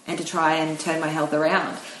life and to try and turn my health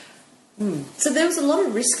around. So there was a lot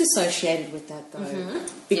of risk associated with that, though.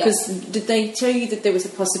 Because did they tell you that there was a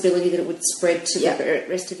possibility that it would spread to the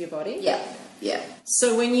rest of your body? Yeah.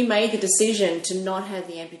 So when you made the decision to not have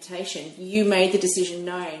the amputation, you made the decision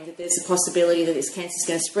knowing that there's a possibility that this cancer is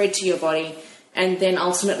going to spread to your body, and then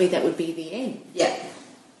ultimately that would be the end. Yeah.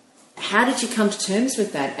 How did you come to terms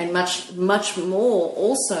with that? And much more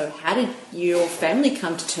also, how did your family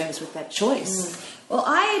come to terms with that choice? Well,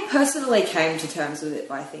 I personally came to terms with it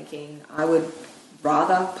by thinking I would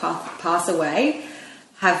rather pass away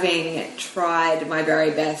having tried my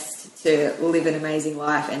very best to live an amazing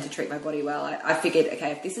life and to treat my body well. I figured,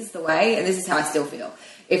 okay, if this is the way, and this is how I still feel,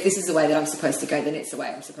 if this is the way that I'm supposed to go, then it's the way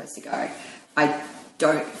I'm supposed to go. I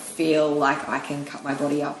don't feel like I can cut my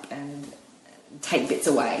body up and take bits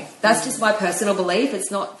away. That's just my personal belief. It's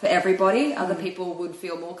not for everybody. Other people would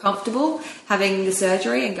feel more comfortable having the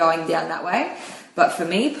surgery and going down that way. But for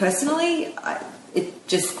me personally,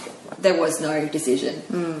 there was no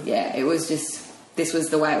decision. Yeah, it was just, this was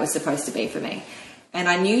the way it was supposed to be for me. And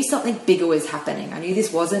I knew something bigger was happening. I knew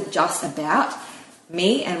this wasn't just about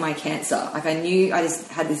me and my cancer. Like I just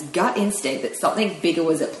had this gut instinct that something bigger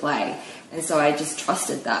was at play. And so I just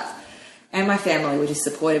trusted that. And my family were just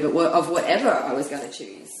supportive of whatever I was going to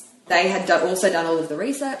choose. They had also done all of the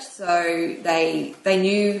research, so they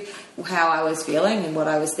knew how I was feeling and what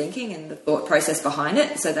I was thinking and the thought process behind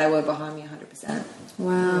it, so they were behind me 100%.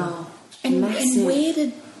 Wow. And where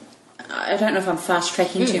did, I don't know if I'm fast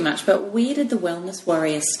tracking too much, but where did the Wellness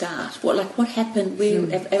Warrior start? What happened?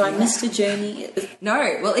 Have I missed a journey?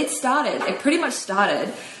 No, well, it pretty much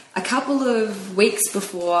started a couple of weeks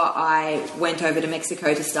before I went over to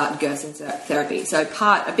Mexico to start Gerson therapy. So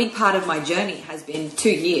a big part of my journey has been 2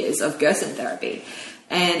 years of Gerson therapy.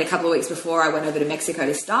 And a couple of weeks before I went over to Mexico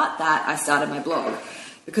to start that, I started my blog.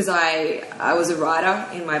 Because I was a writer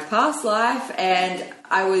in my past life, and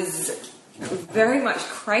I was very much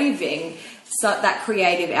craving that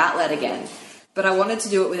creative outlet again. But I wanted to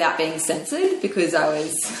do it without being censored, because I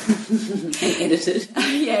was... edited.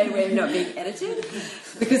 We're not being edited.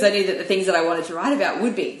 Because I knew that the things that I wanted to write about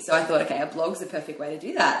would be. So I thought, okay, a blog's the perfect way to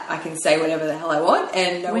do that. I can say whatever the hell I want,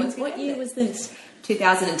 and no one's going to What year was this?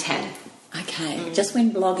 2010. Okay, just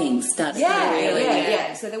when blogging started.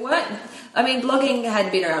 Yeah. So there weren't... I mean, blogging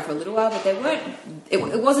had been around for a little while, but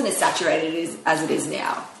it wasn't as saturated as it is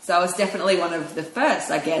now. So I was definitely one of the first,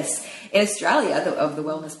 I guess, in Australia of the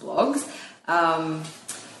wellness blogs.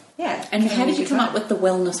 And how did you come up with the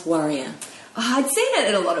Wellness Warrior? I'd seen it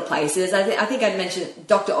in a lot of places. I think I'd mentioned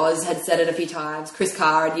Dr. Oz had said it a few times. Chris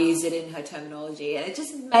Carr had used it in her terminology, and it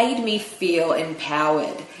just made me feel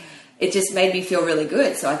empowered. It just made me feel really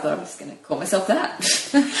good. So I thought, I'm just going to call myself that.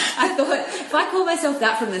 I thought, if I call myself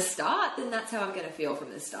that from the start, then that's how I'm going to feel from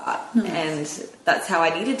the start. And that's how I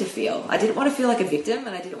needed to feel. I didn't want to feel like a victim,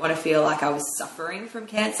 and I didn't want to feel like I was suffering from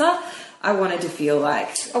cancer. I wanted to feel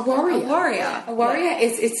like a warrior. A warrior. A warrior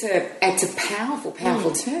it's a powerful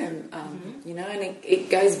term, you know, and it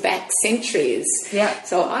goes back centuries. Yeah.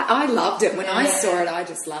 So I loved it when I saw it. I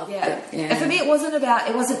just loved it. Yeah. And for me, it wasn't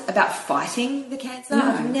about fighting the cancer. No.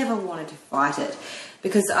 I've never wanted to fight it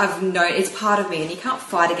because I've known it's part of me, and you can't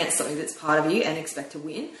fight against something that's part of you and expect to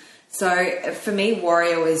win. So for me,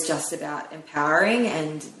 warrior was just about empowering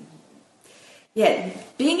and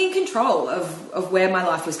being in control of where my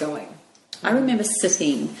life was going. I remember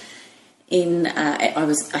sitting in.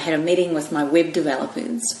 I had a meeting with my web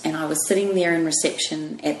developers, and I was sitting there in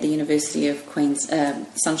reception at the University of Queens,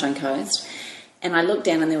 Sunshine Coast, and I looked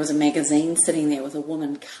down, and there was a magazine sitting there with a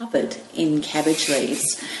woman covered in cabbage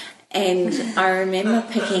leaves. And I remember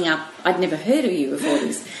picking up. I'd never heard of you before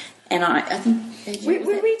this, and I think. Were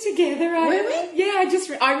we together? Were we? Yeah,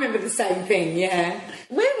 I remember the same thing. Yeah,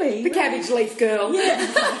 were we? The cabbage leaf girl. Yeah.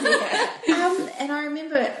 And I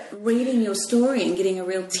remember reading your story and getting a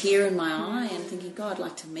real tear in my eye and thinking, God, I'd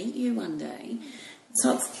like to meet you one day.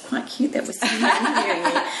 So it's quite cute that we're sitting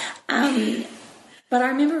here interviewing you. But I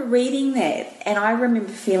remember reading that, and I remember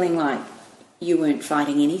feeling like you weren't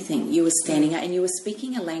fighting anything. You were standing up, and you were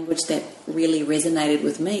speaking a language that really resonated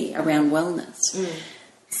with me around wellness.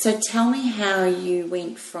 So tell me how you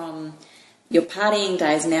went from your partying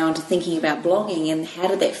days now into thinking about blogging, and how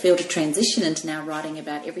did that feel to transition into now writing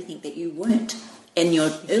about everything that you weren't in your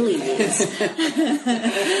early years?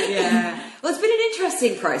 Yeah. Well, it's been an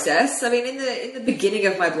interesting process. I mean, in the beginning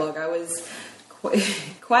of my blog, I was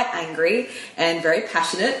quite angry and very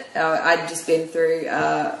passionate. I'd just been through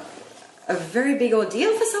a very big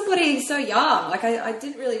ordeal for somebody so young. Like, I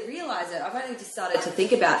didn't really realise it. I've only just started to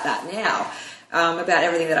think about that now. About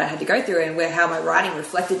everything that I had to go through and how my writing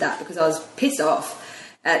reflected that, because I was pissed off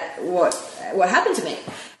at what happened to me.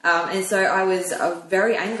 And so I was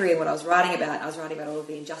very angry at what I was writing about. I was writing about all of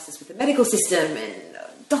the injustice with the medical system and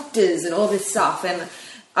doctors and all this stuff. And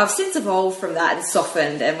I've since evolved from that and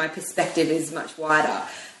softened, and my perspective is much wider.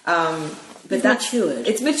 But matured.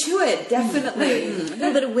 It's matured, definitely. A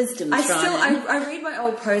little bit of wisdom. I read my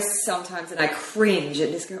old posts sometimes and I cringe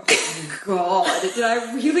and just go, oh God, did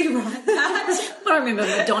I really write that? I remember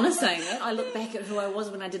Madonna saying that. I look back at who I was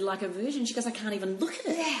when I did like a version. She goes, I can't even look at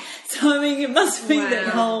it. Yeah. So I mean, it must be that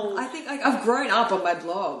whole. I think I've grown up on my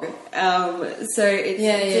blog, so it's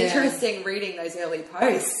interesting reading those early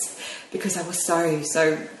posts because I was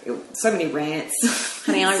so many rants.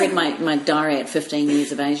 Honey, I read my diary at 15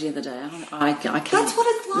 years of age the other day. I can't. That's what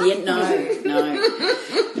it's like. Yeah, no.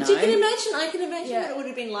 But you can imagine. I can imagine what it would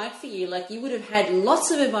have been like for you. Like, you would have had lots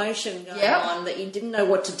of emotion going on that you didn't know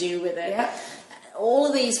what to do with it. Yep. All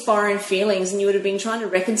of these foreign feelings, and you would have been trying to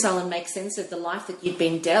reconcile and make sense of the life that you'd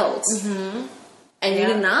been dealt. Mm-hmm. And you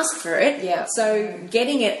didn't ask for it. Yeah. So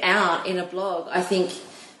getting it out in a blog, I think,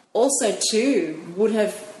 also too would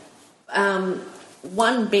have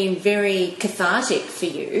one been very cathartic for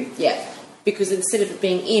you. Yeah. Because instead of it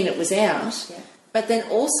being in, it was out. Yeah. But then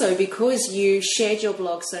also because you shared your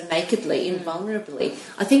blog so nakedly and vulnerably,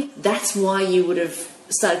 I think that's why you would have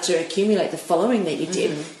started to accumulate the following that you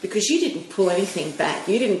did, because you didn't pull anything back.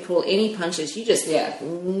 You didn't pull any punches. You just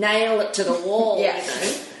nail it to the wall. Yeah. You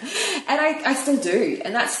know? And I still do.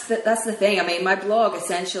 And that's the thing. I mean, my blog,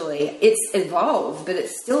 essentially, it's evolved, but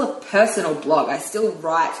it's still a personal blog. I still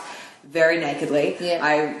write very nakedly.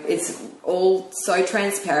 Yeah. It's all so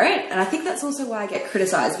transparent, and I think that's also why I get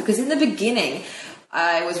criticised, because in the beginning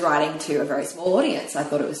I was writing to a very small audience. I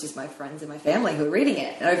thought it was just my friends and my family who were reading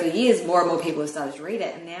it, and over the years more and more people have started to read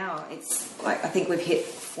it, and now it's like I think we've hit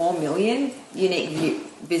 4 million unique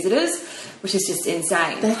visitors, which is just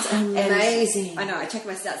insane. That's amazing. And I know, I checked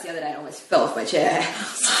my stats the other day and I almost fell off my chair.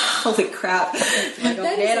 Holy crap.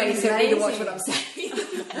 I used to need to watch what I'm saying.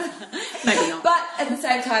 Maybe not. But at the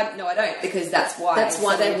same time, no, I don't, because that's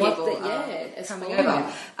why they want people that. are coming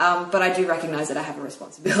over. But I do recognise that I have a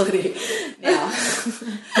responsibility now.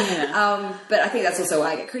 But I think that's also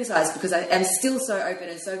why I get criticised, because I am still so open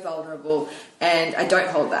and so vulnerable, and I don't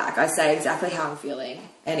hold back. I say exactly how I'm feeling,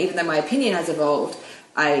 and even though my opinion has evolved,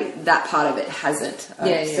 that part of it hasn't.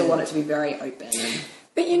 I still want it to be very open.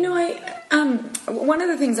 But you know, one of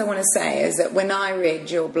the things I want to say is that when I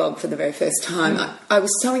read your blog for the very first time, I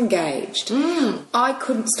was so engaged. I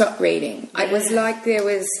couldn't stop reading. It was like there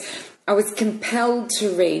was I was compelled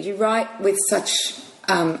to read. You write with such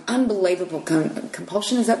unbelievable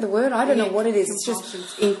compulsion. Is that the word? I don't know what it is. It's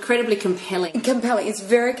just incredibly compelling. Compelling. It's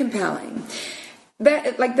very compelling.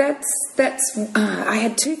 I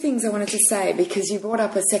had two things I wanted to say because you brought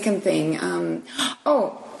up a second thing.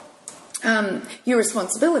 Your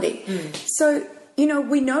responsibility. So,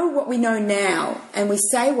 we know what we know now, and we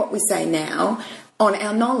say what we say now on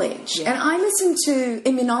our knowledge. Yeah. And I listen to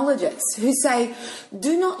immunologists who say,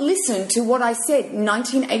 do not listen to what I said in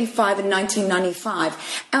 1985 and 1995.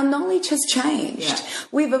 Our knowledge has changed.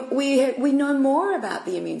 Yeah. We know more about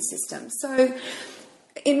the immune system. So,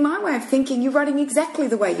 in my way of thinking, you're writing exactly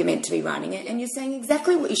the way you're meant to be writing it, and you're saying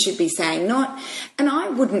exactly what you should be saying. And I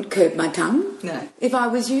wouldn't curb my tongue. No. If I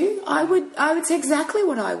was you, I would say exactly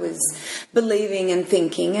what I was believing and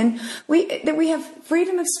thinking. And we have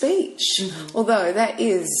freedom of speech, although that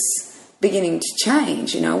is beginning to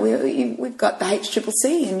change. We've got the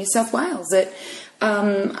HCCC in New South Wales that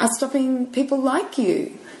are stopping people like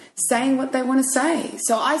you saying what they want to say.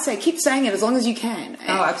 So I say keep saying it as long as you can.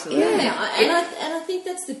 Oh, absolutely. Yeah. And I think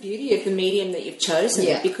that's the beauty of the medium that you've chosen,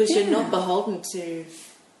 because you're not beholden to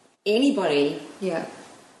anybody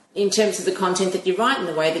in terms of the content that you write and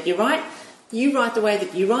the way that you write. You write the way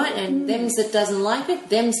that you write, and thems that doesn't like it,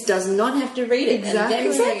 thems does not have to read it. Exactly. And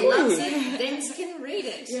thems that loves it, thems can read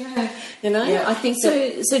it. Yeah. I think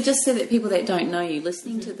so just so that people that don't know you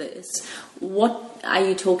listening to this, what are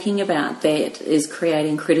you talking about that is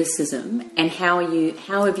creating criticism, and how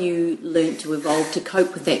have you learnt to evolve to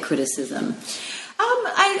cope with that criticism?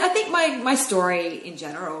 I think my story in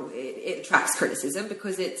general, it attracts criticism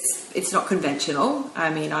because it's not conventional.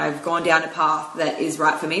 I mean, I've gone down a path that is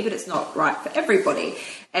right for me, but it's not right for everybody.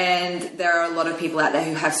 And there are a lot of people out there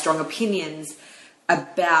who have strong opinions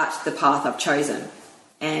about the path I've chosen.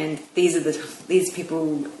 And these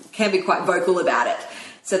people can be quite vocal about it.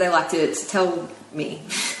 So they like to tell me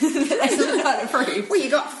that's not approved. Well,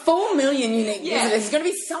 you got 4 million unique visitors. There's going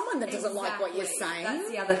to be someone that doesn't like what you're saying. That's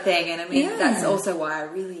the other thing, and I mean that's also why I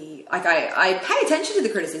really I pay attention to the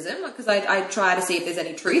criticism because I try to see if there's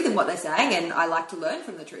any truth in what they're saying, and I like to learn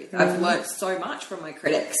from the truth. I've learned so much from my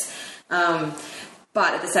critics,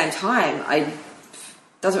 but at the same time, it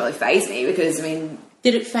doesn't really faze me because I mean.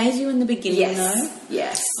 Did it faze you in the beginning, though?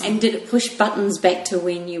 Yes. And did it push buttons back to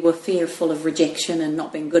when you were fearful of rejection and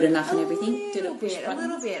not being good enough and everything? A little bit. I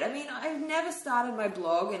mean, I've never started my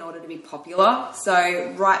blog in order to be popular.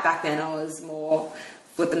 So right back then I was more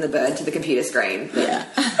flipping the bird to the computer screen. Yeah.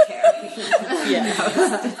 I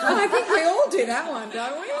think we all do that one,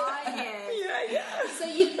 don't we? Yeah. So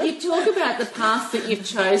you talk about the path that you've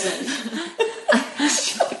chosen.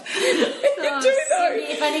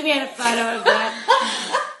 If only we had a photo of that.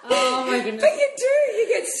 Oh my goodness. But you do. You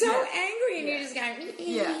get so angry and you just go.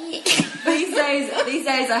 These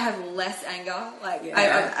days I have less anger.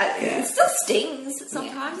 It still stings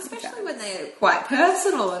sometimes, especially when they're quite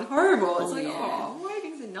personal and horrible. It's why are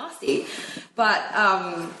things so nasty? But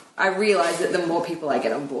I realise that the more people I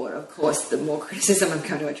get on board, of course, the more criticism I'm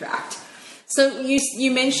going to attract. So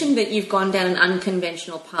you mentioned that you've gone down an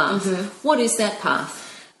unconventional path. What is that path?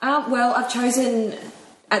 Well, I've chosen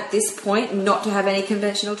at this point not to have any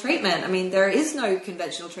conventional treatment. I mean, there is no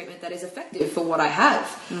conventional treatment that is effective for what I have.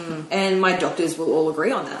 And my doctors will all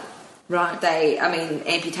agree on that. Right.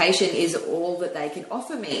 Amputation is all that they can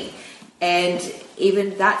offer me. And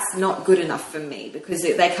even that's not good enough for me because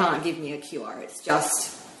they can't give me a cure. It's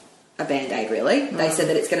just a Band-Aid, really. They said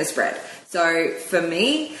that it's going to spread. So for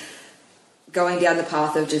me, going down the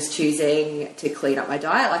path of just choosing to clean up my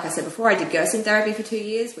diet. Like I said before, I did Gerson therapy for 2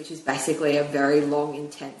 years, which is basically a very long,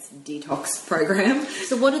 intense detox program.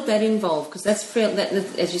 So what did that involve? Because as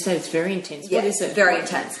you said, it's very intense. Yeah, what is it? Very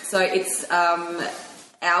intense. So it's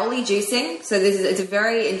hourly juicing. So it's a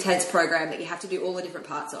very intense program that you have to do all the different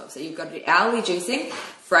parts of. So you've got to do hourly juicing,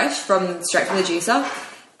 fresh straight from the juicer,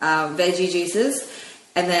 veggie juices,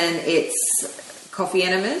 and then it's coffee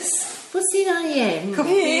enemas. What's the idea?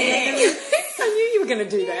 Coffee enemas. I knew you were going to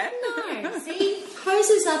do that. No, see,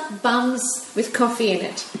 hoses up bums with coffee in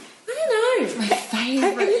it. I don't know. It's my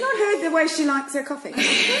favourite. Have you not heard the way she likes her coffee?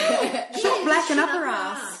 She'll blacken up her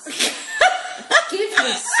ass. Give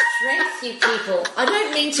me strength, you people. I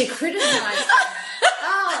don't mean to criticise.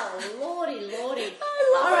 Oh, lordy.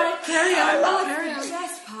 All right, carry on.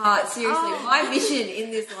 Best part, seriously. My mission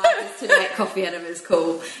in this life is to make coffee enemas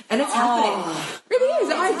cool, and it's happening. It is.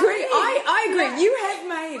 I agree. I agree. You have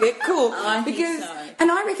made it cool I think so.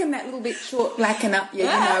 and I reckon that little bit short blacken up. You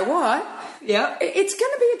know what? Yep. It's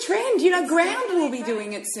going to be a trend. Ground will be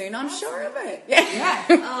doing it soon. I'm sure of it.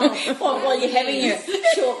 Yeah. While you're having your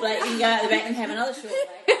short black, you can go out the back and have another short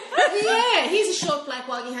black. Yeah, here's a short black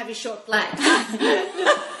while you have your short black.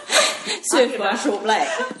 Served by a short black.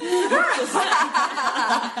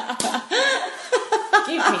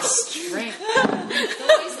 Give me strength.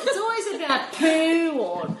 It's always about poo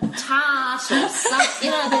or tart or something.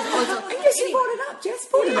 There's always I guess you brought it up. Jess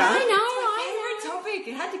brought it up. I know. Favorite topic.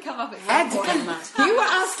 It had to come up at Had some to point. come up. You were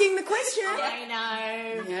asking the question. I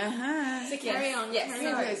know. Uh-huh. So carry on.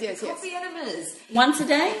 Yes. Yes. Coffee enemas. Once a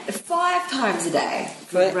day? 5 times a day.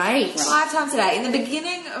 Great. 5 times a day. In the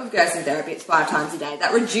beginning of Gerson therapy, it's 5 times a day.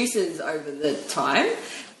 That reduces over the time,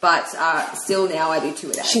 but still now I do 2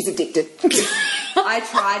 a day. She's addicted. I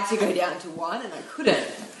tried to go down to 1 and I couldn't.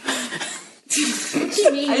 What do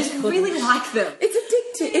you mean? I just really like them. It's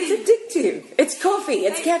addictive. It's coffee.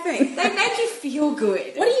 It's caffeine. They make you feel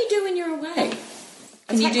good. What do you do when you're away?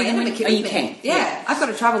 I take my enema kit Oh, with you me. can? Yeah, I've got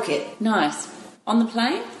a travel kit. Nice. On the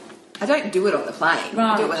plane? I don't do it on the plane.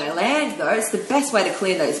 I do it when I land, though. It's the best way to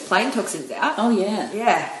clean those plane toxins out. Oh, yeah.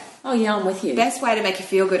 Yeah. Oh, yeah, I'm with you. Best way to make you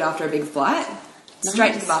feel good after a big flight.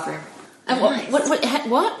 Straight to the bathroom. And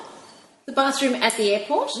what? The bathroom at the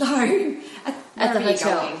airport? No. At the Wherever you're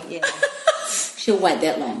hotel. going, Yeah. She'll wait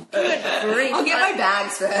that long. I'll get my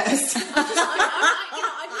bags first.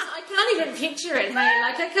 I can't even picture it. Hey,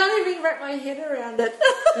 I can't even wrap my head around it.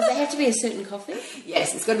 Does it have to be a certain coffee?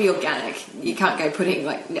 Yes, it's got to be organic. You can't go putting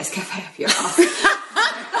Nescafe up your ass.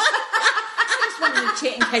 Just wanted to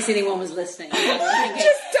check in case anyone was listening.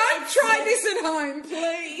 Just don't try this at home,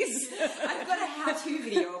 please. I've got a how-to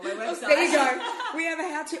video on my website. There you go. We have a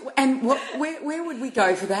how-to. And where would we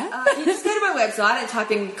go for that? You just go to my website and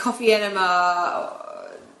type in coffee enema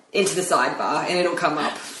into the sidebar and it'll come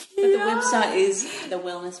up. But the website is The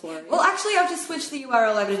Wellness Warrior. Well, actually, I've just switched the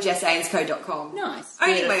URL over to jessainsco.com. Nice.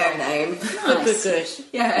 Only my own name. Nice. Good.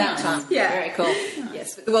 Yeah. Nice. Yeah. Very cool.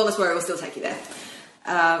 Yes, but the Wellness Warrior will still take you there.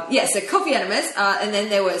 So coffee enemas, and then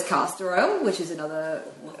there was castor oil, which is another,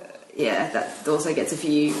 that also gets a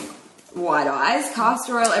few wide eyes.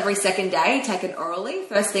 Castor oil every second day, taken orally,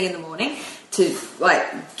 first thing in the morning, to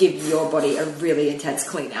give your body a really intense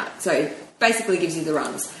clean out. So it basically gives you the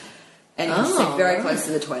runs. And you sit very close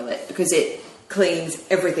to the toilet because it cleans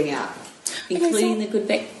everything out. Including the good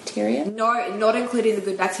bacteria? No, not including the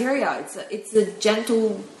good bacteria. It's a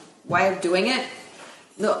gentle way of doing it.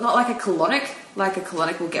 Not like a colonic. Like a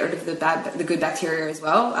colonic will get rid of the good bacteria as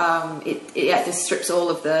well. It just strips all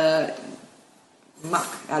of the muck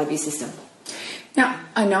out of your system. Now,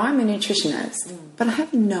 I know I'm a nutritionist, but I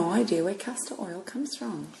have no idea where castor oil comes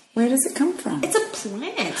from. Where does it come from? It's a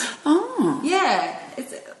plant. Oh. Yeah,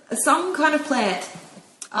 it's some kind of plant.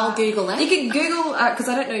 I'll Google that. You can Google because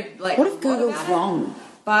I don't know. What if Google's about it, wrong?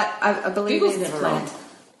 but I believe Google's it's a never plant.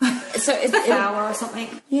 So it's Flour or something.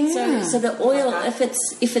 Yeah. So the oil, if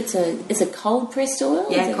it's a cold pressed oil,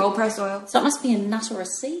 Yeah, cold pressed oil. So it must be a nut or a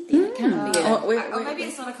seed. Then it can't be. Or maybe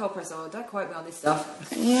it's not a cold pressed oil. Don't quote me on this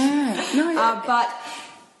stuff. Yeah. No. But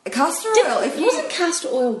castor oil. Wasn't castor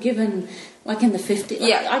oil given like in the 50s?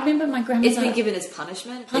 Yeah. I remember my grandmother. It's been given as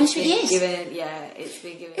punishment. Punishment, It's yes. been given, it's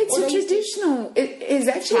been given. It's a traditional. It is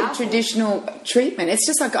actually a traditional treatment. It's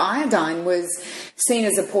just like iodine was seen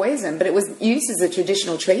as a poison, but it was used as a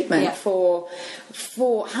traditional treatment for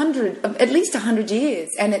at least 100 years,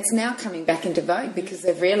 and it's now coming back into vogue because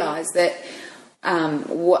they've realised that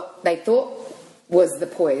what they thought was the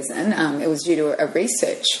poison, it was due to a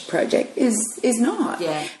research project, is not.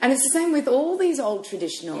 Yeah. And it's the same with all these old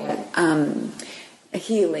traditional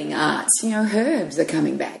healing arts. Herbs are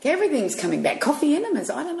coming back. Everything's coming back. Coffee enemas.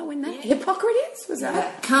 I don't know when that. Hippocrates was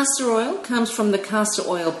that? Castor oil comes from the castor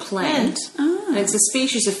oil plant. And it's a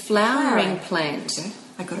species of flowering plant.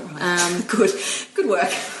 I got it right. Good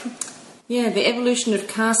work. Yeah, the evolution of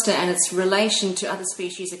castor and its relation to other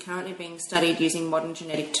species are currently being studied using modern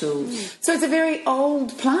genetic tools. So it's a very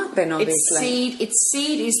old plant then, obviously. Its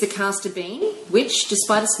seed is the castor bean, which,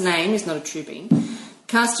 despite its name, is not a true bean.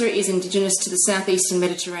 Castor is indigenous to the southeastern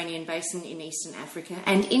Mediterranean basin in eastern Africa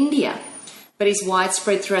and India, but is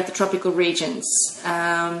widespread throughout the tropical regions.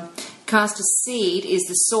 Castor seed is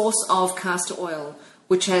the source of castor oil,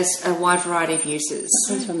 which has a wide variety of uses.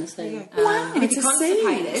 Comes from the seed. Wow, If it's you a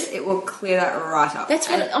constipate seed. it, it will clear that right up. That's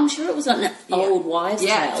what I'm sure it was like an old wives'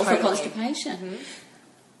 tale for totally. constipation.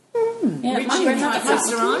 Yeah, Richie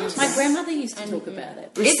Castor on. my grandmother used to talk about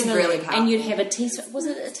it. It's really powerful. And you'd have a teaspoon. Was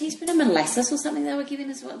it a teaspoon of molasses or something they were giving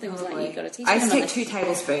as well? There was like you got a teaspoon. I used to of take 2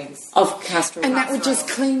 tablespoons. of castor oil And that would just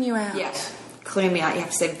clean you out. Yeah. Clean me out. You have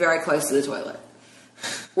to stay very close to the toilet.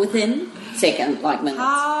 within minutes.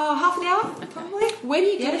 Half an hour, probably. Where do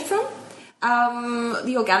you get it from?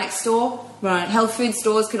 The organic store. Right. Health food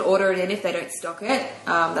stores can order it in if they don't stock it.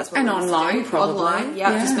 That's what And we used to online, do. probably. Online,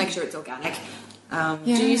 Yeah. just make sure it's organic.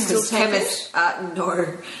 Do you still take it?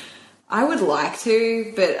 No. I would like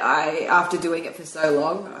to, but after doing it for so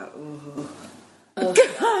long,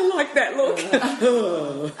 I like that look.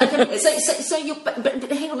 Okay, so you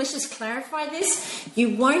but hang on, let's just clarify this. You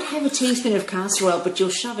won't have a teaspoon of castor oil, but you'll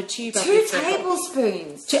shove a tube up 2 your freckle.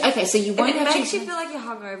 tablespoons. Okay, so you And won't it have makes to. you feel like you're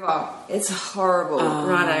hungover. It's horrible.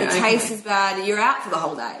 righto, The okay. taste is bad. You're out for the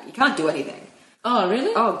whole day. You can't do anything. Oh,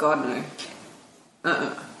 really? Oh God,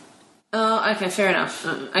 no. Oh, okay, fair enough.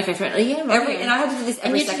 Okay, fair enough. Yeah, right. And I had to do this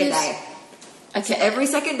every you did second this- day. Okay, So every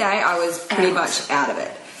second day, I was pretty much out of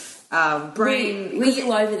it. were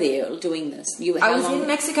you over there doing this? I was in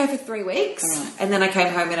Mexico for 3 weeks, Right. and then I came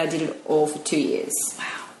home and I did it all for 2 years. Wow.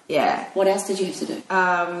 Yeah. What else did you have to do?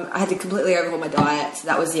 I had to completely overhaul my diet, so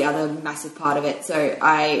that was the other massive part of it. So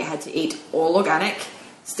I had to eat all organic,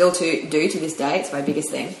 still to do to this day. It's my biggest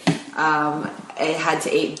thing. I had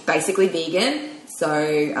to eat basically vegan, so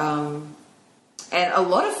and a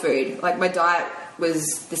lot of food. Like my diet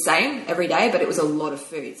was the same every day, but it was a lot of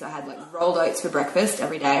food. So I had like rolled oats for breakfast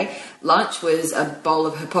every day. Lunch was a bowl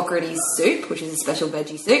of Hippocrates soup, which is a special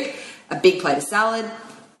veggie soup, a big plate of salad,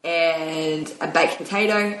 and a baked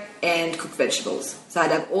potato and cooked vegetables. So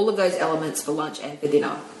I'd have all of those elements for lunch and for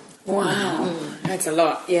dinner. Wow, that's a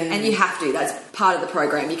lot. Yeah, And you have to. That's part of the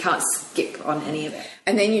program. You can't skip on any of it.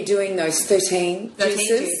 And then you're doing those 13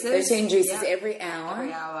 juices. 13 juices yeah. every hour.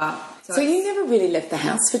 Every hour. So you never really left the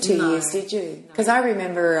house for 2 years, did you? Because I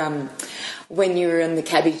remember when you were in the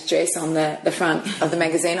cabbage dress on the front of the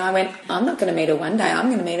magazine, I went, I'm not going to meet her one day, I'm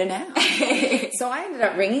going to meet her now. So I ended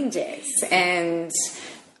up ringing Jess, and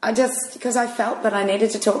because I felt that I needed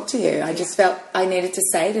to talk to you. I just felt I needed to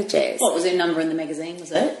say to Jess. What was her number in the magazine?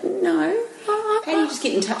 Was it? No. How do you just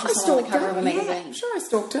get in touch with someone on the cover of a magazine? I'm sure I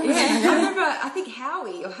stalked her. Yeah, I remember, I think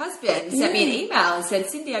Howie, your husband, sent me an email and said,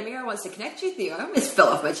 Cindy O'Meara wants to connect with you. I almost fell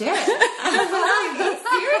off my chair. I'm like, are you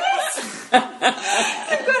serious?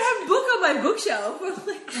 I've got a book on my bookshelf.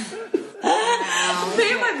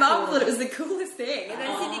 Me and my mum thought it was the coolest thing. And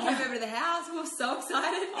then Cindy came over to the house. We were so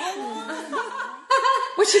excited.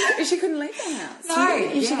 Well, she couldn't leave the house. No,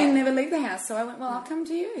 She yeah. can never leave the house. So I went, well, I'll come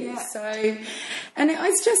to you. Yeah. So, and it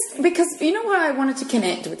was just because, you know what I wanted to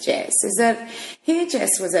connect with Jess is that here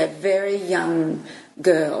Jess was a very young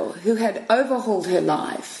girl who had overhauled her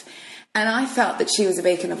life. And I felt that she was a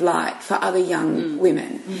beacon of light for other young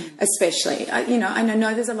women, especially. I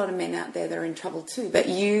know there's a lot of men out there that are in trouble too, but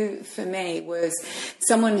you, for me, was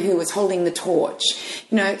someone who was holding the torch.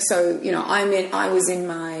 I was in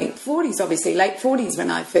my 40s, obviously, late 40s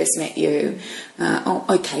when I first met you.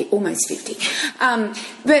 Almost 50.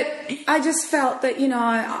 But I just felt that,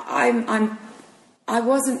 I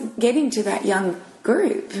wasn't getting to that young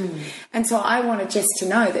group. And so I wanted Jess to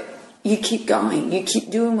know that you keep going, you keep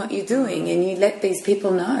doing what you're doing, and you let these people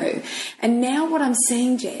know. And now what I'm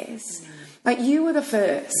seeing, Jess, like you were the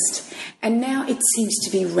first, and now it seems to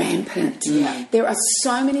be rampant. Yeah. There are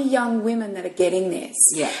so many young women that are getting this.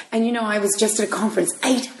 Yeah. And I was just at a conference,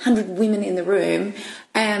 800 women in the room,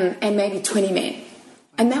 and maybe 20 men.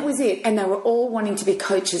 And that was it. And they were all wanting to be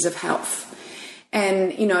coaches of health.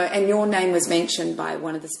 And, and your name was mentioned by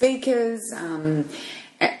one of the speakers.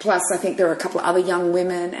 Plus, I think there are a couple of other young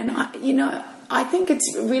women. And, I think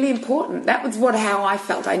it's really important. That was how I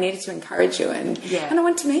felt. I needed to encourage you. And I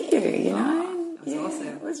went to meet you, That's awesome.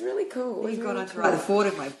 It was really cool. You've gone on to write the forward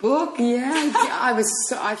of my book. Yeah,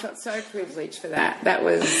 I felt so privileged for that. That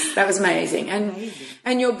was amazing.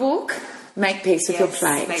 And your book, Make Peace with Your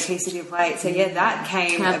Plate. Make Peace with Your Plate. So that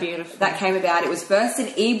came. How beautiful. That came about. It was first an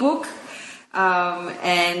ebook,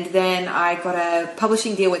 and then I got a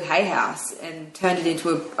publishing deal with Hay House and turned it into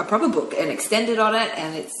a proper book and extended on it.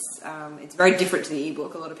 And it's very different to the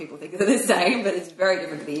ebook. A lot of people think they're the same, but it's very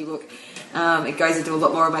different to the ebook. It goes into a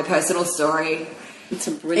lot more of my personal story. It's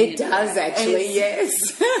a brilliant. It does actually, yes.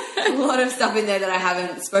 A lot of stuff in there that I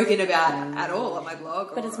haven't spoken about at all on my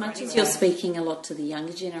blog. But as much as you're speaking a lot to the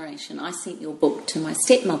younger generation, I sent your book to my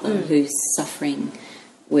stepmother who's suffering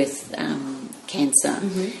with cancer.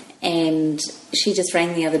 And she just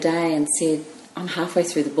rang the other day and said, I'm halfway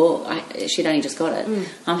through the book. She'd only just got it.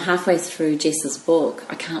 I'm halfway through Jess's book.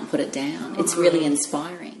 I can't put it down. It's really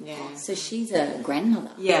inspiring. Yeah. So she's a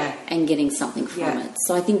grandmother. Yeah. And getting something from it.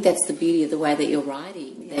 So I think that's the beauty of the way that you're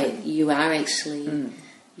writing, that you are actually,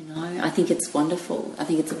 I think it's wonderful. I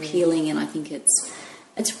think it's appealing, and I think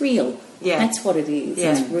it's real. Yeah. That's what it is.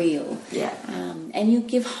 Yeah. It's real. Yeah. And you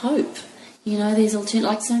give hope. There's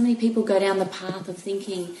like so many people go down the path of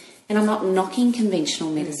thinking And I'm not knocking conventional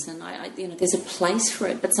medicine. There's a place for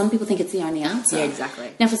it, but some people think it's the only answer. Yeah,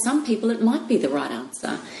 exactly. Now, for some people, it might be the right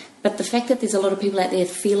answer. But the fact that there's a lot of people out there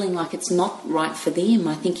feeling like it's not right for them,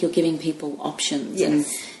 I think you're giving people options.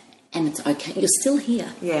 Yes. And it's okay. You're still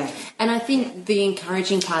here. Yeah. And I think the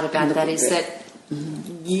encouraging part about that is that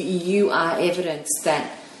you are evidence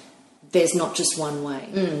that there's not just one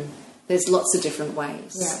way. There's lots of different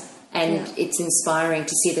ways. Yeah. And it's inspiring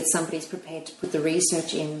to see that somebody's prepared to put the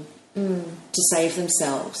research in to save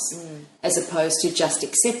themselves, as opposed to just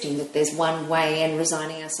accepting that there's one way and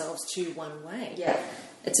resigning ourselves to one way. Yeah.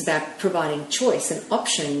 It's about providing choice and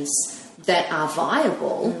options that are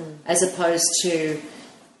viable, as opposed to,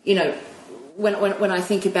 you know, when I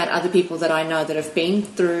think about other people that I know that have been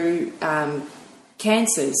through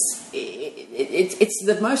cancers, it's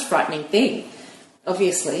the most frightening thing,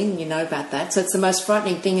 obviously, and you know about that. So it's the most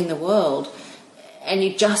frightening thing in the world, and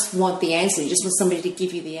you just want the answer. You just want somebody to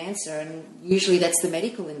give you the answer, and usually that's the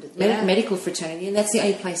medical fraternity, and that's the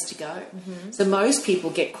only place to go. So most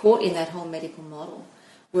people get caught in that whole medical model,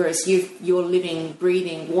 whereas you're living,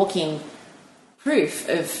 breathing, walking proof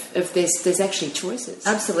of there's actually choices.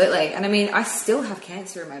 Absolutely. And I mean, I still have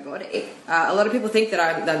cancer in my body. A lot of people think that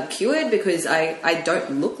I'm cured because I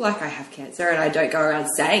don't look like I have cancer, and I don't go around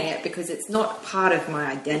saying it because it's not part of my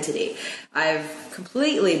identity. I've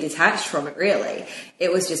completely detached from it, really.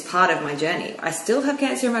 It was just part of my journey. I still have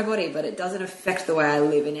cancer in my body, but it doesn't affect the way I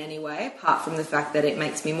live in any way, apart from the fact that it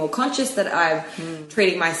makes me more conscious that I'm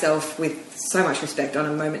treating myself with so much respect on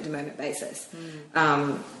a moment-to-moment basis.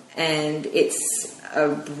 And it's a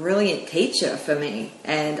brilliant teacher for me,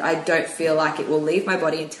 and I don't feel like it will leave my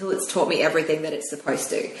body until it's taught me everything that it's supposed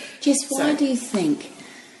to. Jess, why do you think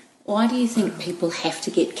people have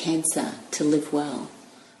to get cancer to live well?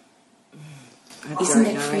 Isn't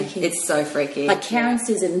that freaky? It's so freaky. Like Karen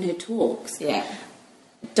says it in her talks. Yeah.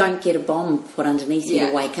 Don't get a bomb put underneath you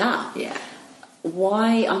to wake up. Yeah.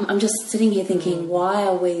 Why? I'm just sitting here thinking, why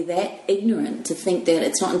are we that ignorant to think that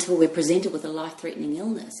it's not until we're presented with a life-threatening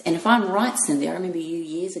illness? And if I'm right, Cindy, I remember you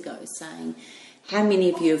years ago saying, how many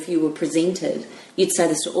of you were presented, you'd say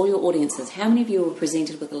this to all your audiences, how many of you were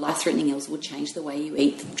presented with a life-threatening illness would change the way you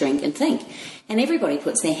eat, drink and think? And everybody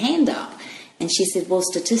puts their hand up. And she said, well,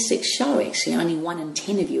 statistics show actually only 1 in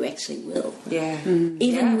 10 of you actually will. Yeah.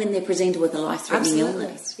 Even when they're presented with a life-threatening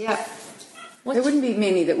illness. Yeah. There wouldn't be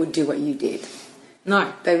many that would do what you did.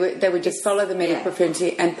 No. They would just follow the medical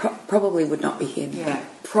fraternity and probably would not be here now. Yeah.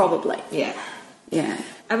 Probably. Yeah. Yeah.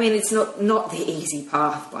 I mean, it's not the easy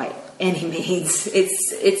path by any means.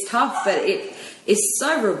 It's tough, but it is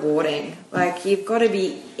so rewarding. Like, you've got to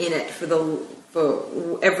be in it for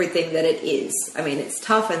everything that it is. I mean, it's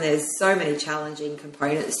tough, and there's so many challenging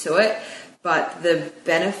components to it, but the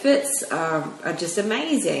benefits are just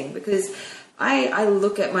amazing, because I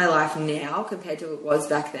look at my life now compared to what it was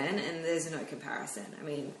back then, and there's no comparison. I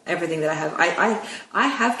mean, everything that I have, I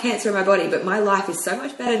have cancer in my body, but my life is so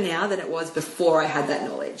much better now than it was before I had that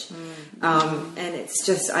knowledge. And it's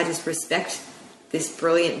just, I just respect this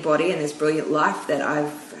brilliant body and this brilliant life that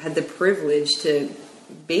I've had the privilege to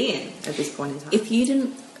be in at this point in time.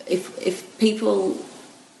 If people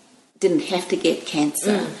didn't have to get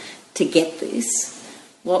cancer to get this,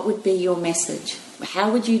 what would be your message?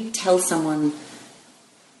 How would you tell someone,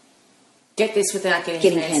 get this without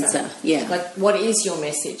getting cancer? Yeah. Like, what is your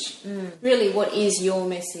message? Really, what is your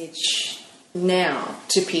message now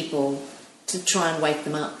to people to try and wake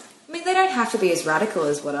them up? I mean, they don't have to be as radical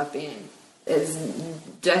as what I've been. It's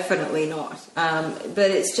definitely not.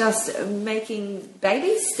 But it's just making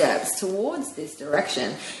baby steps towards this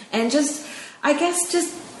direction. And just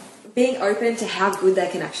being open to how good they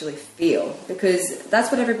can actually feel. Because that's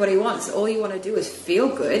what everybody wants. All you want to do is feel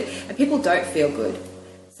good. And people don't feel good.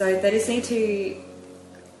 So they just need to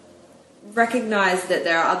recognise that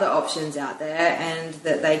there are other options out there, and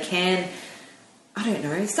that they can, I don't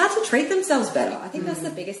know, start to treat themselves better. I think that's the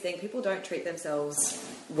biggest thing. People don't treat themselves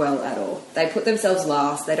well at all. They put themselves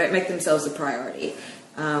last. They don't make themselves a priority.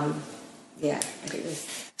 I think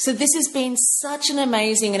So this has been such an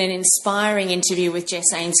amazing and an inspiring interview with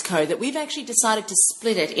Jess Ainscough that we've actually decided to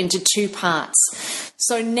split it into 2 parts.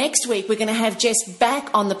 So next week we're going to have Jess back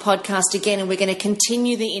on the podcast again, and we're going to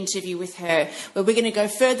continue the interview with her, where we're going to go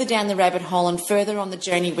further down the rabbit hole and further on the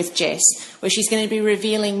journey with Jess, where she's going to be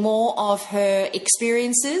revealing more of her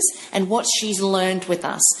experiences and what she's learned with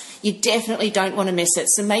us. You definitely don't want to miss it,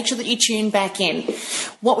 so make sure that you tune back in.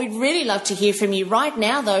 What we'd really love to hear from you right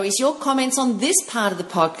now, though, is your comments on this part of the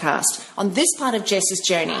podcast, on this part of Jess's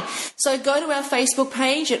journey. So go to our Facebook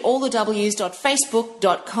page at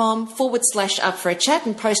allthews.facebook.com/up for a chat. Chat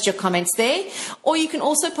and post your comments there. Or you can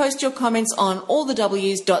also post your comments on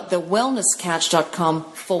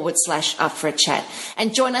allthews.thewellnesscouch.com/up for a chat.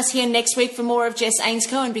 And join us here next week for more of Jess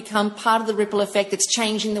Ainscough and become part of the ripple effect that's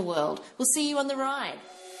changing the world. We'll see you on the ride.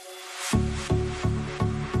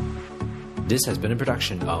 This has been a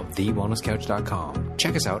production of TheWellnessCouch.com.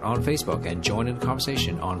 Check us out on Facebook and join in the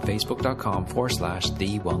conversation on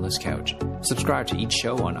Facebook.com/TheWellnessCouch. Subscribe to each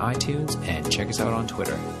show on iTunes and check us out on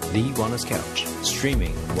Twitter. The Wellness Couch,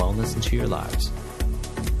 streaming wellness into your lives.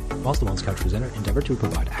 Whilst the Wellness Couch presenter endeavor to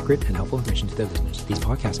provide accurate and helpful information to their listeners, these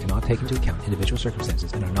podcasts cannot take into account individual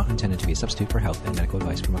circumstances and are not intended to be a substitute for health and medical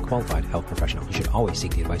advice from a qualified health professional. You should always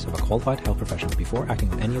seek the advice of a qualified health professional before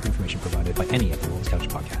acting on any of the information provided by any of the Wellness Couch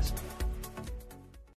podcasts.